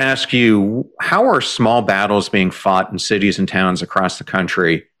 I want to ask you, how are small battles being fought in cities and towns across the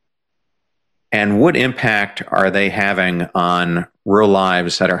country? And what impact are they having on real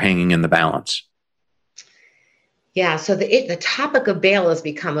lives that are hanging in the balance? Yeah, so the topic of bail has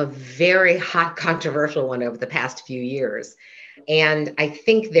become a very hot, controversial one over the past few years. And I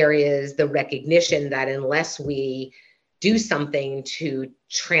think there is the recognition that unless we do something to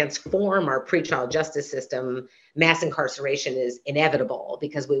transform our pretrial justice system, mass incarceration is inevitable,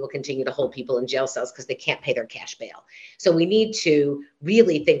 because we will continue to hold people in jail cells because they can't pay their cash bail. So we need to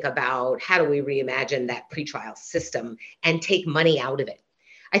really think about how do we reimagine that pretrial system and take money out of it.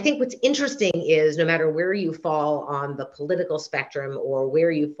 I think what's interesting is no matter where you fall on the political spectrum or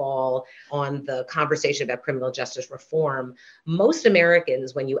where you fall on the conversation about criminal justice reform, most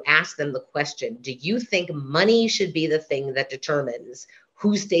Americans, when you ask them the question, do you think money should be the thing that determines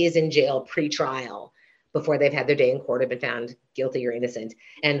who stays in jail pre-trial before they've had their day in court and been found guilty or innocent,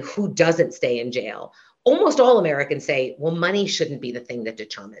 and who doesn't stay in jail? Almost all Americans say, well, money shouldn't be the thing that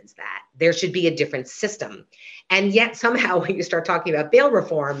determines that. There should be a different system. And yet somehow when you start talking about bail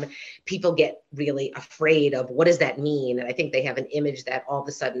reform, people get really afraid of what does that mean? And I think they have an image that all of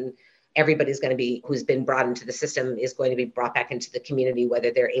a sudden everybody's going to be, who's been brought into the system, is going to be brought back into the community,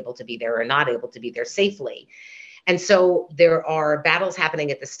 whether they're able to be there or not able to be there safely. And so there are battles happening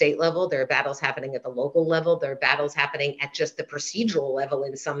at the state level, there are battles happening at the local level, there are battles happening at just the procedural level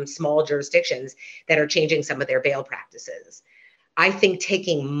in some small jurisdictions that are changing some of their bail practices. I think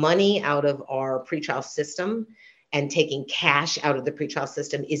taking money out of our pretrial system and taking cash out of the pretrial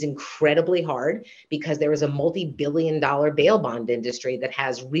system is incredibly hard, because there is a multi-billion-dollar bail bond industry that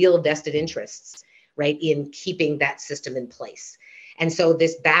has real vested interests, right, in keeping that system in place. And so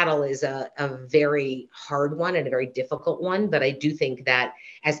this battle is a very hard one and a very difficult one. But I do think that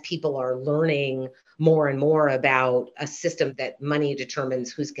as people are learning more and more about a system that money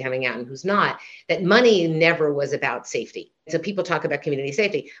determines who's coming out and who's not, that money never was about safety. So people talk about community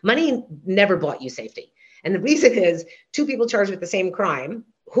safety. Money never bought you safety. And the reason is two people charged with the same crime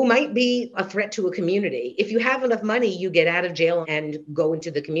who might be a threat to a community. If you have enough money, you get out of jail and go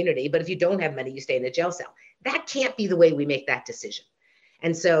into the community. But if you don't have money, you stay in a jail cell. That can't be the way we make that decision.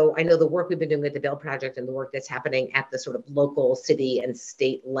 And so I know the work we've been doing at the Bail Project and the work that's happening at the sort of local, city, and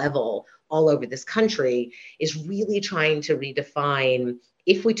state level all over this country is really trying to redefine,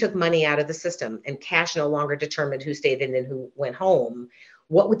 if we took money out of the system and cash no longer determined who stayed in and who went home,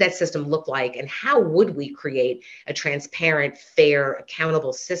 what would that system look like? And how would we create a transparent, fair,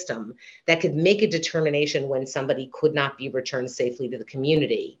 accountable system that could make a determination when somebody could not be returned safely to the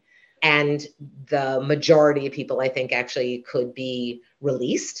community? And the majority of people, I think, actually could be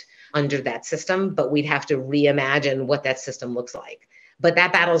released under that system, but we'd have to reimagine what that system looks like. But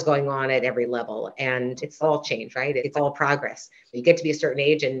that battle is going on at every level, and it's all change, right? It's all progress. You get to be a certain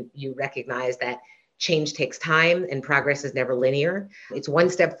age and you recognize that change takes time and progress is never linear. It's one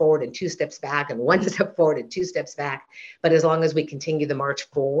step forward and two steps back, and one step forward and two steps back. But as long as we continue the march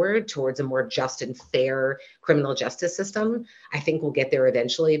forward towards a more just and fair criminal justice system, I think we'll get there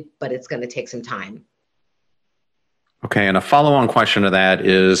eventually, but it's going to take some time. Okay, and a follow-on question to that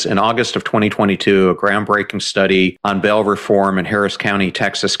is, in August of 2022, a groundbreaking study on bail reform in Harris County,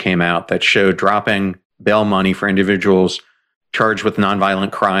 Texas came out that showed dropping bail money for individuals charged with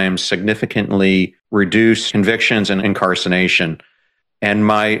nonviolent crimes significantly reduced convictions and incarceration. And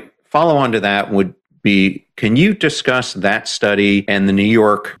my follow-on to that would be, can you discuss that study and the New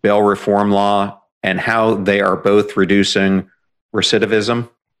York bail reform law and how they are both reducing recidivism?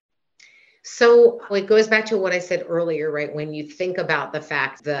 So it goes back to what I said earlier, right? When you think about the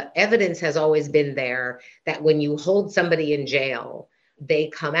fact, the evidence has always been there that when you hold somebody in jail, they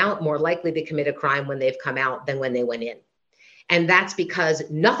come out more likely to commit a crime when they've come out than when they went in. And that's because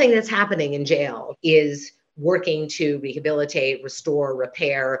nothing that's happening in jail is working to rehabilitate, restore,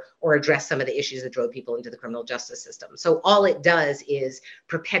 repair, or address some of the issues that drove people into the criminal justice system. So all it does is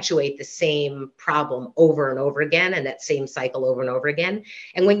perpetuate the same problem over and over again, and that same cycle over and over again.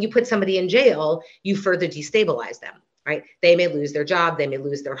 And when you put somebody in jail, you further destabilize them. Right? They may lose their job, they may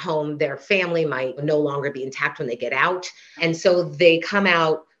lose their home, their family might no longer be intact when they get out. And so they come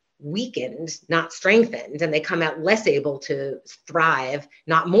out weakened, not strengthened, and they come out less able to thrive,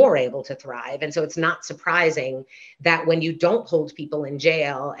 not more able to thrive. And so it's not surprising that when you don't hold people in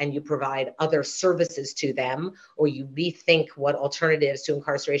jail and you provide other services to them, or you rethink what alternatives to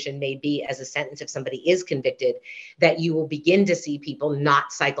incarceration may be as a sentence if somebody is convicted, that you will begin to see people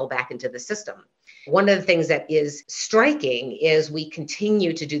not cycle back into the system. One of the things that is striking is we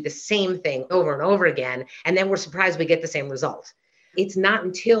continue to do the same thing over and over again, and then we're surprised we get the same result. It's not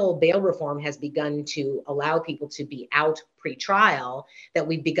until bail reform has begun to allow people to be out pre-trial that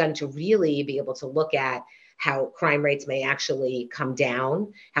we've begun to really be able to look at how crime rates may actually come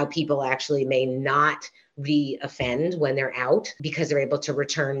down, how people actually may not re-offend when they're out because they're able to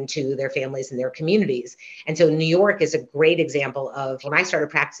return to their families and their communities. And so New York is a great example of, when I started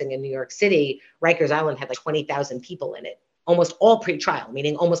practicing in New York City, Rikers Island had like 20,000 people in it, almost all pre-trial,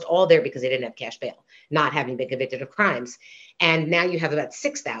 meaning almost all there because they didn't have cash bail, not having been convicted of crimes. And now you have about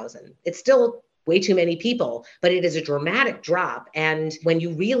 6,000. It's still way too many people, but it is a dramatic drop. And when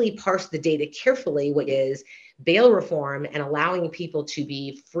you really parse the data carefully, what is bail reform and allowing people to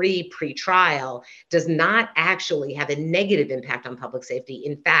be free pre-trial does not actually have a negative impact on public safety.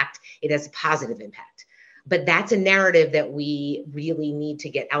 In fact, it has a positive impact. But that's a narrative that we really need to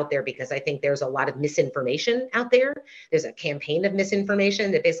get out there, because I think there's a lot of misinformation out there. There's a campaign of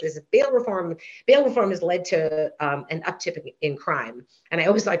misinformation that basically says bail reform has led to an uptick in crime. And I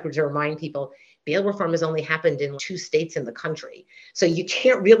always like to remind people, bail reform has only happened in 2 states in the country. So you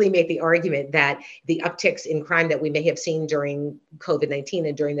can't really make the argument that the upticks in crime that we may have seen during COVID-19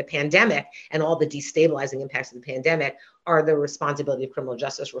 and during the pandemic and all the destabilizing impacts of the pandemic are the responsibility of criminal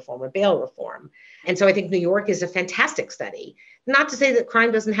justice reform or bail reform. And so I think New York is a fantastic study. Not to say that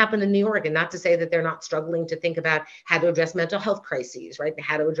crime doesn't happen in New York, and not to say that they're not struggling to think about how to address mental health crises, right?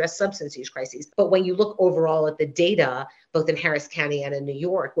 How to address substance use crises. But when you look overall at the data, both in Harris County and in New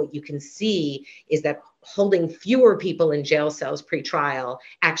York, what you can see is that holding fewer people in jail cells pre-trial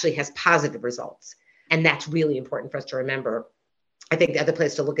actually has positive results. And that's really important for us to remember. I think the other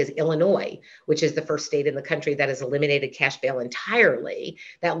place to look is Illinois, which is the first state in the country that has eliminated cash bail entirely.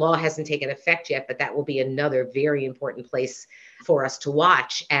 That law hasn't taken effect yet, but that will be another very important place for us to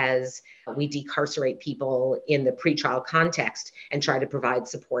watch as we decarcerate people in the pretrial context and try to provide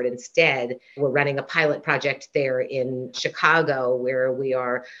support instead. We're running a pilot project there in Chicago where we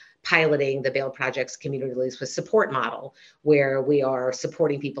are piloting the Bail Project's community release with support model, where we are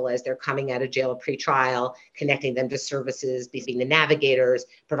supporting people as they're coming out of jail pre-trial, connecting them to services, being the navigators,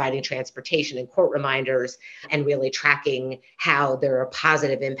 providing transportation and court reminders, and really tracking how there are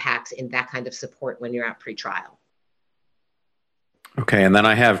positive impacts in that kind of support when you're out pre-trial. Okay, and then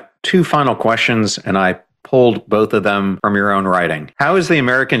I have 2 final questions, and I pulled both of them from your own writing. How is the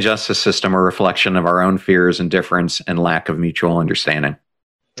American justice system a reflection of our own fears, indifference, and lack of mutual understanding?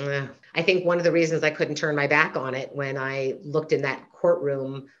 I think one of the reasons I couldn't turn my back on it when I looked in that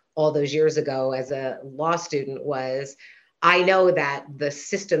courtroom all those years ago as a law student was, I know that the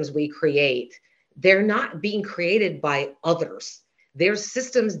systems we create, they're not being created by others. They're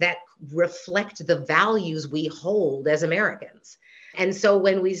systems that reflect the values we hold as Americans. And so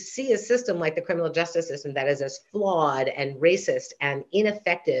when we see a system like the criminal justice system that is as flawed and racist and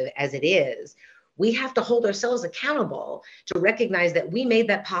ineffective as it is, we have to hold ourselves accountable to recognize that we made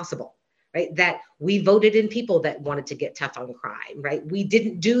that possible, right? That we voted in people that wanted to get tough on crime, right? We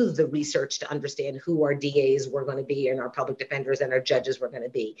didn't do the research to understand who our DAs were going to be and our public defenders and our judges were going to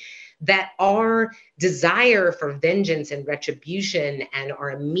be. That our desire for vengeance and retribution and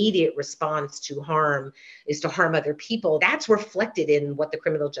our immediate response to harm is to harm other people. That's reflected in what the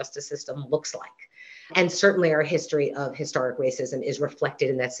criminal justice system looks like. And certainly our history of historic racism is reflected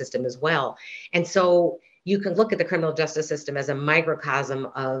in that system as well. And so you can look at the criminal justice system as a microcosm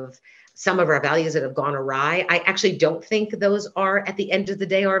of some of our values that have gone awry. I actually don't think those are, at the end of the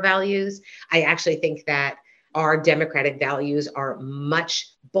day, our values. I actually think that our democratic values are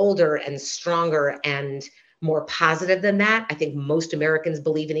much bolder and stronger and more positive than that. I think most Americans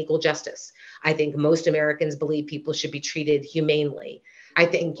believe in equal justice. I think most Americans believe people should be treated humanely. I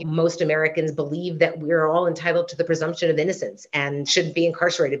think most Americans believe that we're all entitled to the presumption of innocence and shouldn't be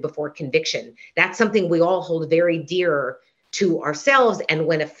incarcerated before conviction. That's something we all hold very dear to ourselves. And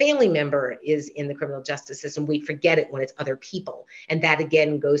when a family member is in the criminal justice system, we forget it when it's other people. And that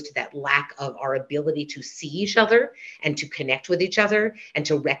again goes to that lack of our ability to see each other and to connect with each other and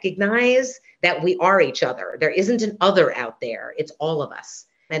to recognize that we are each other. There isn't an other out there. It's all of us.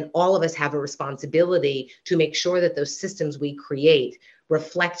 And all of us have a responsibility to make sure that those systems we create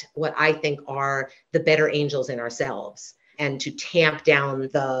reflect what I think are the better angels in ourselves, and to tamp down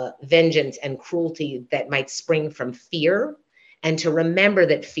the vengeance and cruelty that might spring from fear, and to remember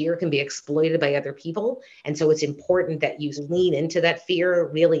that fear can be exploited by other people. And so it's important that you lean into that fear,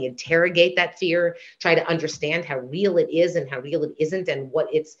 really interrogate that fear, try to understand how real it is and how real it isn't, and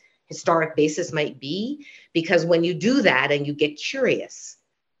what its historic basis might be. Because when you do that and you get curious,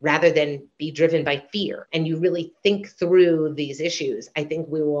 rather than be driven by fear, and you really think through these issues, I think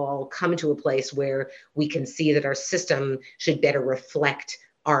we will all come to a place where we can see that our system should better reflect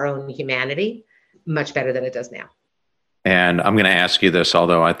our own humanity much better than it does now. And I'm going to ask you this,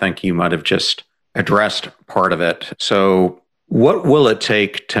 although I think you might have just addressed part of it. So what will it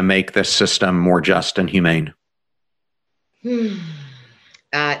take to make this system more just and humane?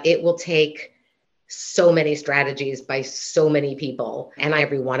 It will take so many strategies by so many people, and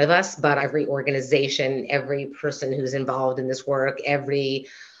every one of us, but every organization, every person who's involved in this work, every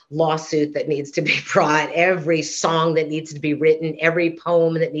lawsuit that needs to be brought, every song that needs to be written, every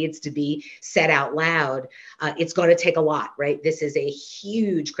poem that needs to be said out loud. It's going to take a lot, right? This is a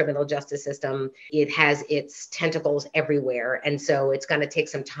huge criminal justice system. It has its tentacles everywhere. And so it's going to take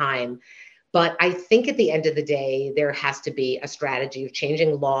some time. But I think at the end of the day, there has to be a strategy of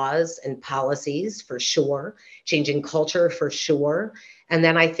changing laws and policies for sure, changing culture for sure. And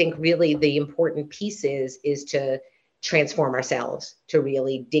then I think really the important piece is to transform ourselves, to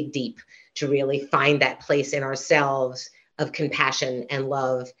really dig deep, to really find that place in ourselves of compassion and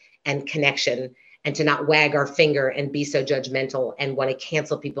love and connection, and to not wag our finger and be so judgmental and want to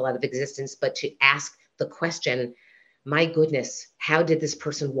cancel people out of existence, but to ask the question, my goodness, how did this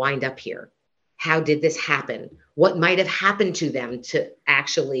person wind up here? How did this happen? What might have happened to them to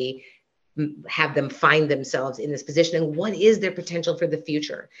actually have them find themselves in this position? And what is their potential for the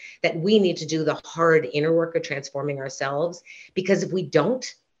future? That we need to do the hard inner work of transforming ourselves, because if we don't,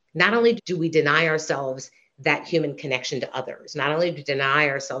 not only do we deny ourselves that human connection to others, not only do we deny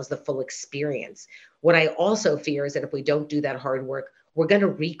ourselves the full experience, what I also fear is that if we don't do that hard work, we're going to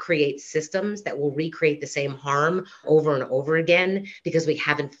recreate systems that will recreate the same harm over and over again, because we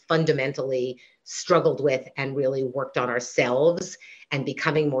haven't fundamentally struggled with and really worked on ourselves and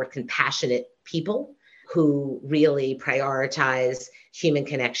becoming more compassionate people who really prioritize human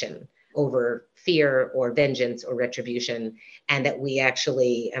connection over fear or vengeance or retribution. And that we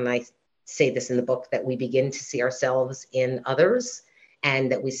actually, and I say this in the book, that we begin to see ourselves in others,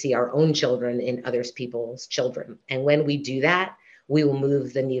 and that we see our own children in others people's children. And when we do that, we will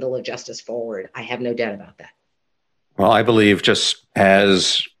move the needle of justice forward. I have no doubt about that. Well, I believe just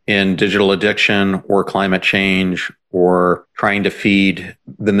as in digital addiction or climate change or trying to feed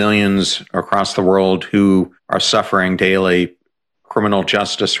the millions across the world who are suffering daily, criminal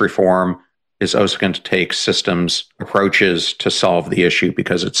justice reform is also going to take systems approaches to solve the issue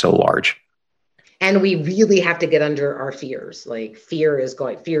because it's so large. And we really have to get under our fears. Like fear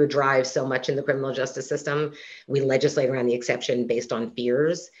drives so much in the criminal justice system. We legislate around the exception based on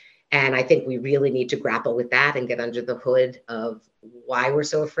fears. And I think we really need to grapple with that and get under the hood of why we're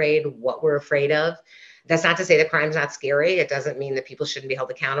so afraid, what we're afraid of. That's not to say that crime's not scary. It doesn't mean that people shouldn't be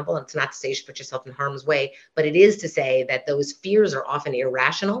held accountable. It's not to say you should put yourself in harm's way, but it is to say that those fears are often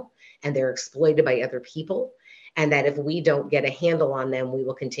irrational and they're exploited by other people. And that if we don't get a handle on them, we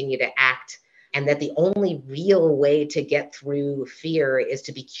will continue to act. And that the only real way to get through fear is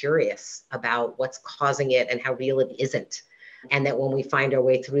to be curious about what's causing it and how real it isn't. And that when we find our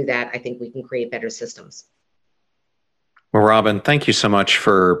way through that, I think we can create better systems. Well, Robin, thank you so much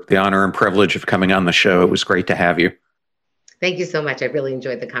for the honor and privilege of coming on the show. It was great to have you. Thank you so much. I really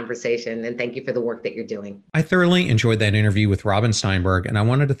enjoyed the conversation, and thank you for the work that you're doing. I thoroughly enjoyed that interview with Robin Steinberg, and I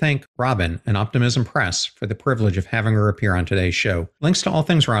wanted to thank Robin and Optimism Press for the privilege of having her appear on today's show. Links to all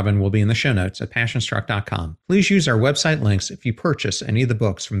things Robin will be in the show notes at passionstruck.com. Please use our website links if you purchase any of the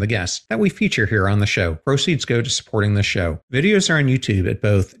books from the guests that we feature here on the show. Proceeds go to supporting the show. Videos are on YouTube at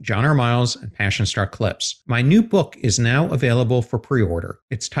both John R. Miles and Passion Struck Clips. My new book is now available for pre-order.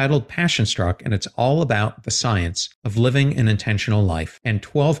 It's titled Passion Struck, and it's all about the science of living an intentional life and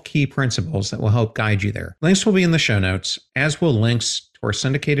 12 key principles that will help guide you there. Links will be in the show notes, as will links to our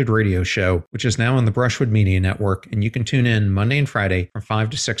syndicated radio show, which is now on the Brushwood Media Network, and you can tune in Monday and Friday from 5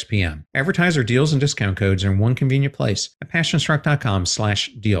 to 6 p.m. Advertiser deals and discount codes are in one convenient place at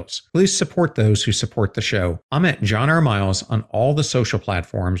passionstruck.com/deals. Please support those who support the show. I'm at John R. Miles on all the social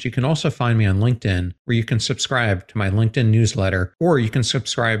platforms. You can also find me on LinkedIn, where you can subscribe to my LinkedIn newsletter, or you can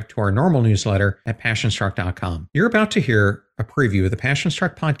subscribe to our normal newsletter at passionstruck.com. You're about to hear a preview of the Passion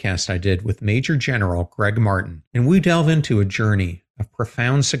Struck podcast I did with Major General Greg Martin, and we delve into a journey of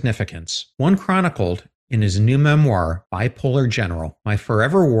profound significance, one chronicled in his new memoir, Bipolar General, My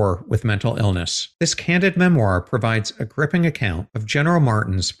Forever War with Mental Illness. This candid memoir provides a gripping account of General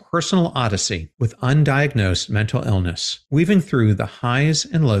Martin's personal odyssey with undiagnosed mental illness, weaving through the highs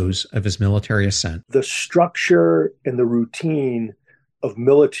and lows of his military ascent. The structure and the routine of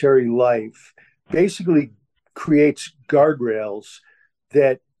military life basically creates guardrails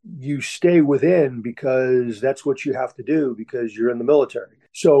that you stay within because that's what you have to do because you're in the military.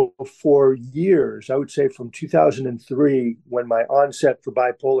 So for years, I would say from 2003, when my onset for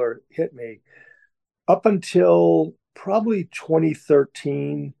bipolar hit me, up until probably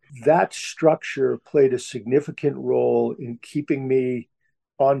 2013, that structure played a significant role in keeping me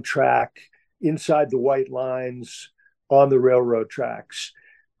on track, inside the white lines, on the railroad tracks.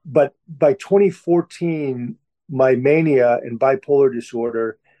 But by 2014, my mania and bipolar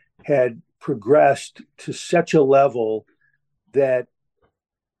disorder had progressed to such a level that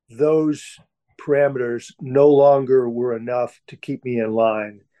those parameters no longer were enough to keep me in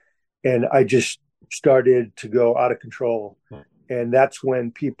line. And I just started to go out of control. And that's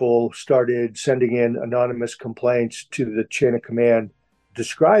when people started sending in anonymous complaints to the chain of command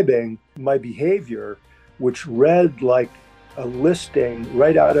describing my behavior, which read like a listing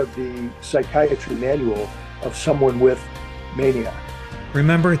right out of the psychiatry manual of someone with mania.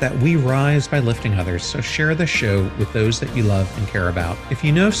 Remember that we rise by lifting others, so share the show with those that you love and care about. If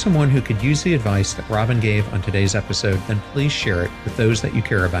you know someone who could use the advice that Robin gave on today's episode, then please share it with those that you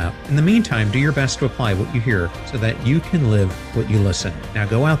care about. In the meantime, do your best to apply what you hear so that you can live what you listen. Now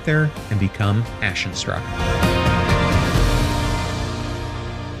go out there and become passion struck.